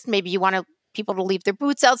guest list. Maybe you want people to leave their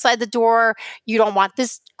boots outside the door. You don't want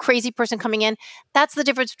this crazy person coming in. That's the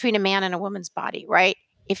difference between a man and a woman's body, right?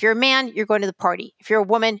 If you're a man, you're going to the party. If you're a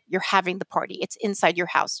woman, you're having the party. It's inside your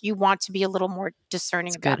house. You want to be a little more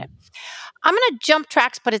discerning about it. I'm going to jump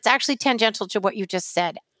tracks, but it's actually tangential to what you just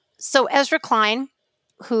said. So Ezra Klein,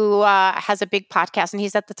 who has a big podcast, and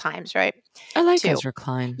he's at the Times, right? I like Ezra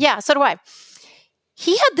Klein. Yeah, so do I.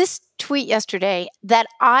 He had this tweet yesterday that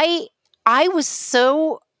I was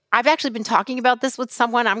so, I've actually been talking about this with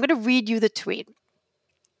someone. I'm going to read you the tweet.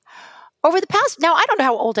 Over the past, now I don't know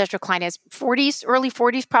how old Ezra Klein is, 40s, early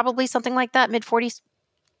 40s, probably something like that, mid 40s.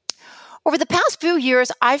 Over the past few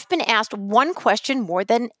years, I've been asked one question more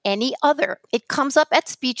than any other. It comes up at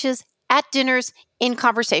speeches, at dinners, in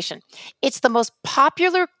conversation. It's the most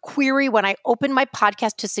popular query when I open my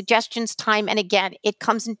podcast to suggestions time and again. It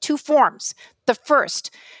comes in two forms. The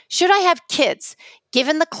first, should I have kids,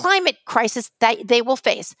 given the climate crisis that they will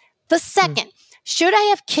face? The second, should I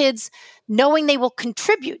have kids knowing they will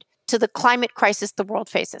contribute to the climate crisis the world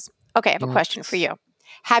faces? Okay, I have a question for you.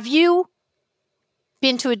 Have you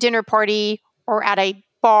been to a dinner party or at a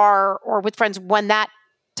bar or with friends when that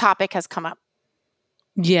topic has come up?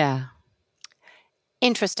 Yeah.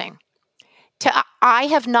 Interesting. I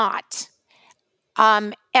have not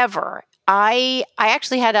ever. I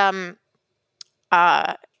actually had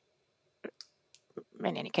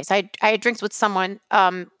in any case, I had drinks with someone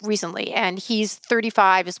recently, and he's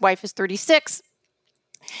 35, his wife is 36.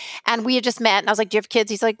 And we had just met, and I was like, "Do you have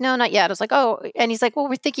kids?" He's like, "No, not yet." I was like, "Oh," and he's like, "Well,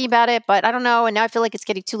 we're thinking about it, but I don't know." And now I feel like it's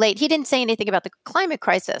getting too late. He didn't say anything about the climate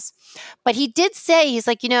crisis, but he did say, he's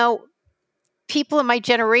like, people in my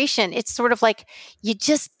generation, it's sort of like you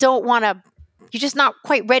just don't want to, you're just not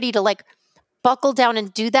quite ready to like buckle down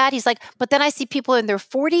and do that. He's like, but then I see people in their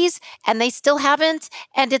 40s and they still haven't.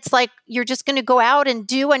 And it's like, you're just going to go out and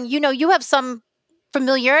do, and you have some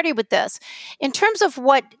familiarity with this. In terms of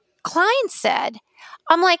what Klein said,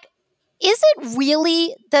 I'm like, is it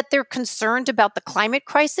really that they're concerned about the climate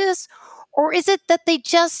crisis? Or is it that they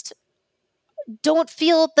just don't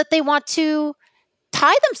feel that they want to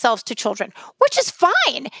tie themselves to children, which is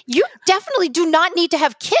fine. You definitely do not need to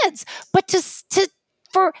have kids, but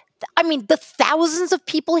for I mean, the thousands of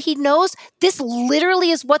people he knows, this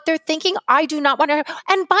literally is what they're thinking. I do not want to.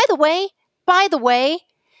 And by the way,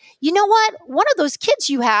 you know what? One of those kids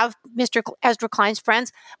you have, Mr. Ezra Klein's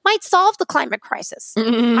friends, might solve the climate crisis.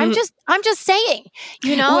 I'm just saying,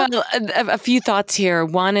 Well, a few thoughts here.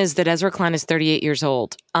 One is that Ezra Klein is 38 years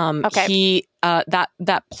old. Okay. He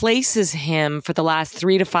that places him for the last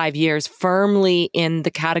 3 to 5 years firmly in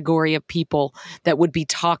the category of people that would be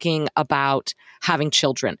talking about having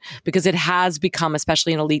children, because it has become,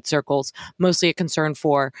 especially in elite circles, mostly a concern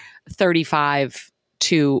for 35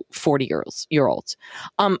 to 40-year-olds.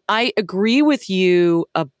 I agree with you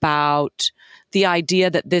about the idea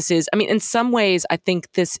that this is, I mean, in some ways, I think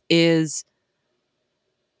it's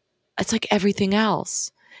like everything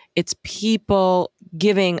else. It's people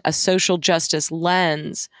giving a social justice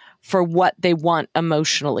lens for what they want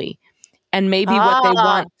emotionally. And maybe what they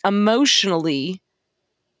want emotionally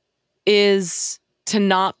is to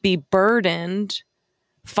not be burdened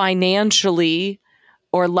financially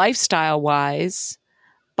or lifestyle-wise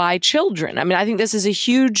by children. I mean, I think this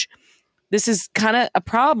is kind of a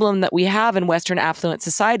problem that we have in Western affluent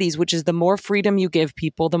societies, which is the more freedom you give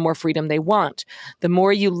people, the more freedom they want. The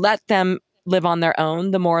more you let them live on their own,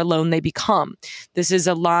 the more alone they become. This is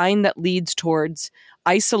a line that leads towards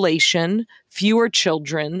isolation, fewer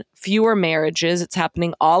children, fewer marriages. It's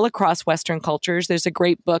happening all across Western cultures. There's a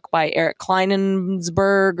great book by Eric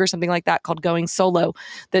Kleinensberg or something like that called Going Solo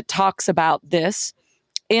that talks about this.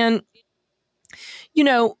 And,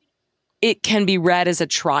 it can be read as a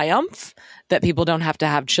triumph that people don't have to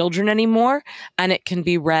have children anymore. And it can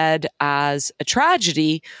be read as a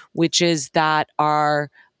tragedy, which is that our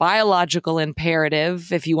biological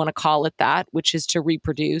imperative, if you want to call it that, which is to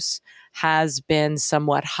reproduce, has been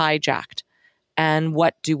somewhat hijacked. And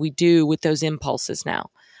what do we do with those impulses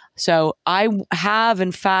now? So I have,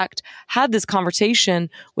 in fact, had this conversation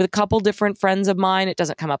with a couple different friends of mine. It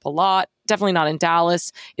doesn't come up a lot. Definitely not in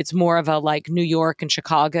Dallas. It's more of a like New York and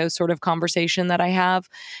Chicago sort of conversation that I have.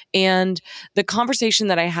 And the conversation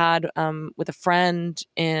that I had with a friend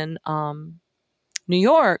in New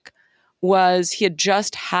York was he had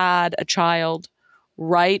just had a child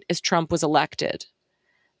right as Trump was elected.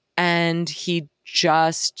 And he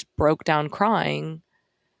just broke down crying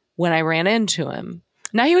when I ran into him.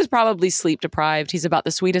 Now, he was probably sleep deprived. He's about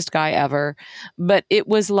the sweetest guy ever. But it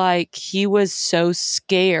was like he was so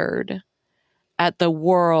scared at the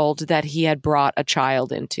world that he had brought a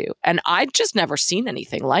child into. And I'd just never seen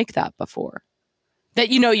anything like that before. That,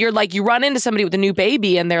 you're like, you run into somebody with a new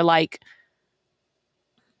baby and they're like,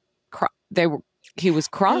 he was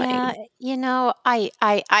crying. Yeah,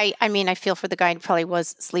 I mean, I feel for the guy who probably was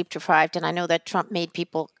sleep deprived, and I know that Trump made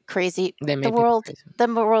people crazy. The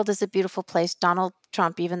world is a beautiful place. Donald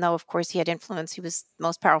Trump, even though of course he had influence, he was the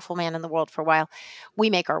most powerful man in the world for a while. We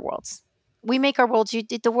make our worlds.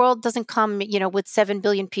 The world doesn't come, with 7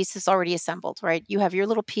 billion pieces already assembled, right? You have your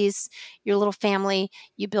little piece, your little family,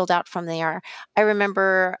 you build out from there. I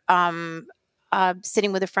remember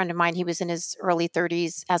sitting with a friend of mine. He was in his early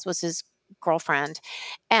 30s, as was his girlfriend,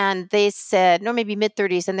 and they said, no, maybe mid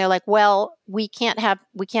 30s, and they're like, well, we can't have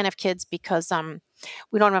kids because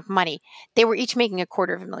we don't have money. They were each making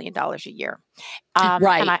 $250,000 a year.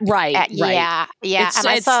 Right. Yeah. And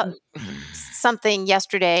I saw something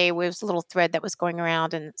yesterday. It was a little thread that was going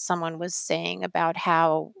around, and someone was saying about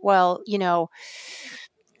how, well,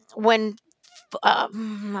 when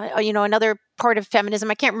another part of feminism,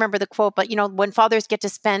 I can't remember the quote, but when fathers get to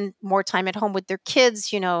spend more time at home with their kids,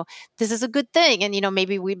 this is a good thing. And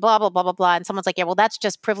maybe we blah blah blah blah blah. And someone's like, yeah, well, that's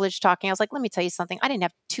just privilege talking. I was like, let me tell you something. I didn't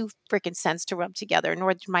have 2 freaking cents to rub together,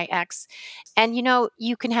 nor did my ex. And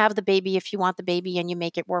you can have the baby if you want the baby, and you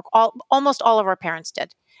make it work. Almost all of our parents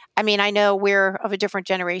did. I mean, I know we're of a different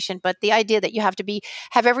generation, but the idea that you have to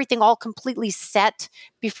have everything all completely set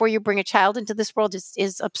before you bring a child into this world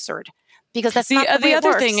is absurd, because that's not the way The it other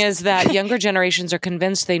works. thing is that younger generations are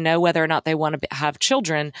convinced they know whether or not they want to have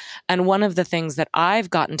children. And one of the things that I've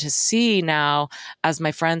gotten to see now as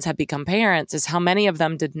my friends have become parents is how many of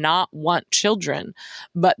them did not want children,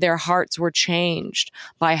 but their hearts were changed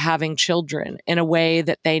by having children in a way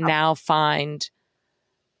that they now find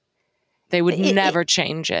they would never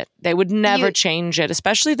change it. They would never change it,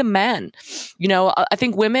 especially the men. You know, I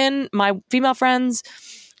think women, my female friends,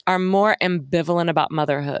 are more ambivalent about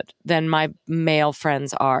motherhood than my male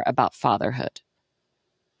friends are about fatherhood.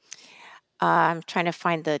 I'm trying to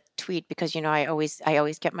find the tweet because, you know, I always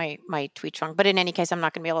get my tweets wrong. But in any case, I'm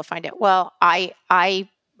not going to be able to find it. Well, I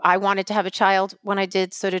wanted to have a child when I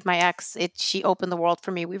did. So did my ex. She opened the world for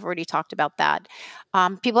me. We've already talked about that.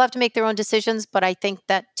 People have to make their own decisions, but I think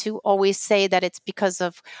that to always say that it's because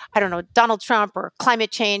of, I don't know, Donald Trump or climate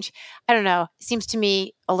change, I don't know, seems to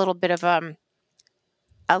me a little bit of a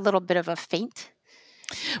feint.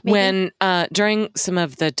 Maybe. When during some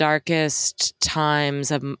of the darkest times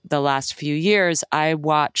of the last few years, I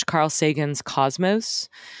watched Carl Sagan's Cosmos.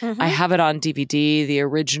 I have it on DVD, the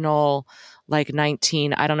original, like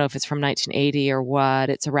I don't know if it's from 1980 or what.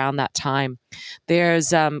 It's around that time.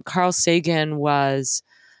 There's Carl Sagan was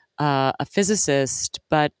a physicist,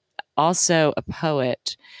 but also a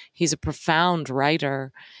poet. He's a profound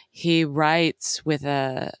writer. He writes with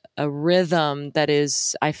a rhythm that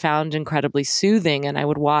is, I found, incredibly soothing. And I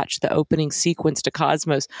would watch the opening sequence to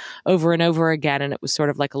Cosmos over and over again. And it was sort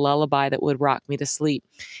of like a lullaby that would rock me to sleep.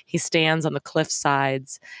 He stands on the cliff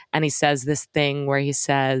sides and he says this thing where he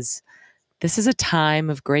says, "This is a time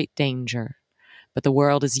of great danger, but the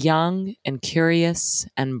world is young and curious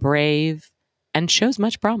and brave and shows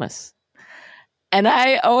much promise." And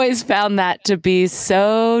I always found that to be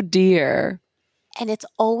so dear. And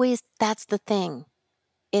that's the thing.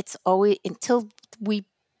 It's always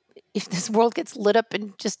if this world gets lit up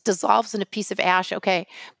and just dissolves in a piece of ash, okay.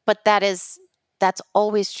 But that's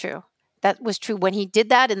always true. That was true when he did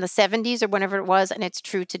that in the 70s or whenever it was, and it's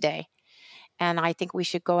true today. And I think we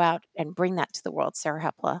should go out and bring that to the world, Sarah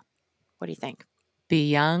Hepola. What do you think? Be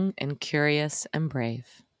young and curious and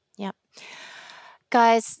brave. Yep.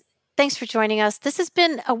 Guys, thanks for joining us. This has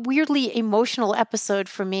been a weirdly emotional episode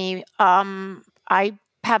for me. I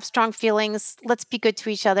have strong feelings. Let's be good to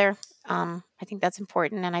each other. I think that's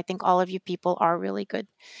important. And I think all of you people are really good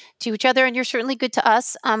to each other. And you're certainly good to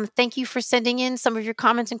us. Thank you for sending in some of your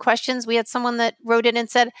comments and questions. We had someone that wrote in and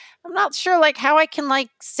said, I'm not sure how I can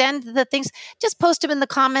send the things. Just post them in the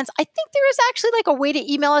comments. I think there is actually a way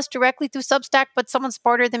to email us directly through Substack, but someone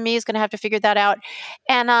smarter than me is going to have to figure that out.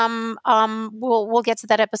 And we'll get to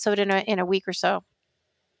that episode in a week or so.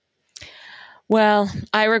 Well,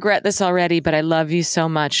 I regret this already, but I love you so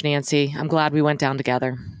much, Nancy. I'm glad we went down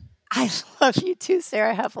together. I love you too,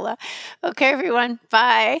 Sarah Hepola. Okay, everyone.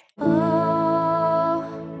 Bye. Oh,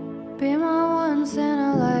 be my once in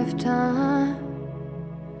a lifetime.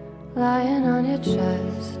 Lying on your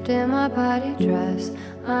chest, in my body dress.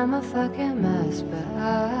 I'm a fucking mess, but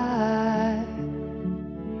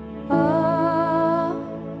oh,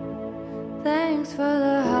 thanks for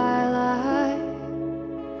the highlight.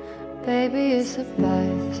 Baby, it's the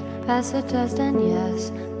best. Pass the test and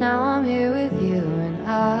yes, now I'm here with you and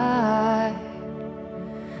I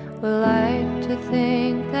would like to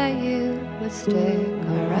think that you would stick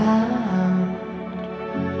around.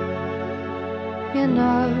 You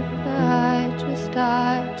know that I just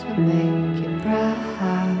died to make you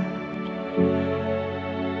proud.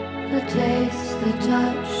 The taste, the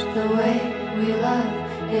touch, the way we love,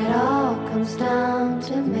 it all comes down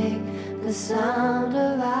to make the sound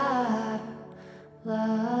of our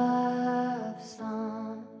love.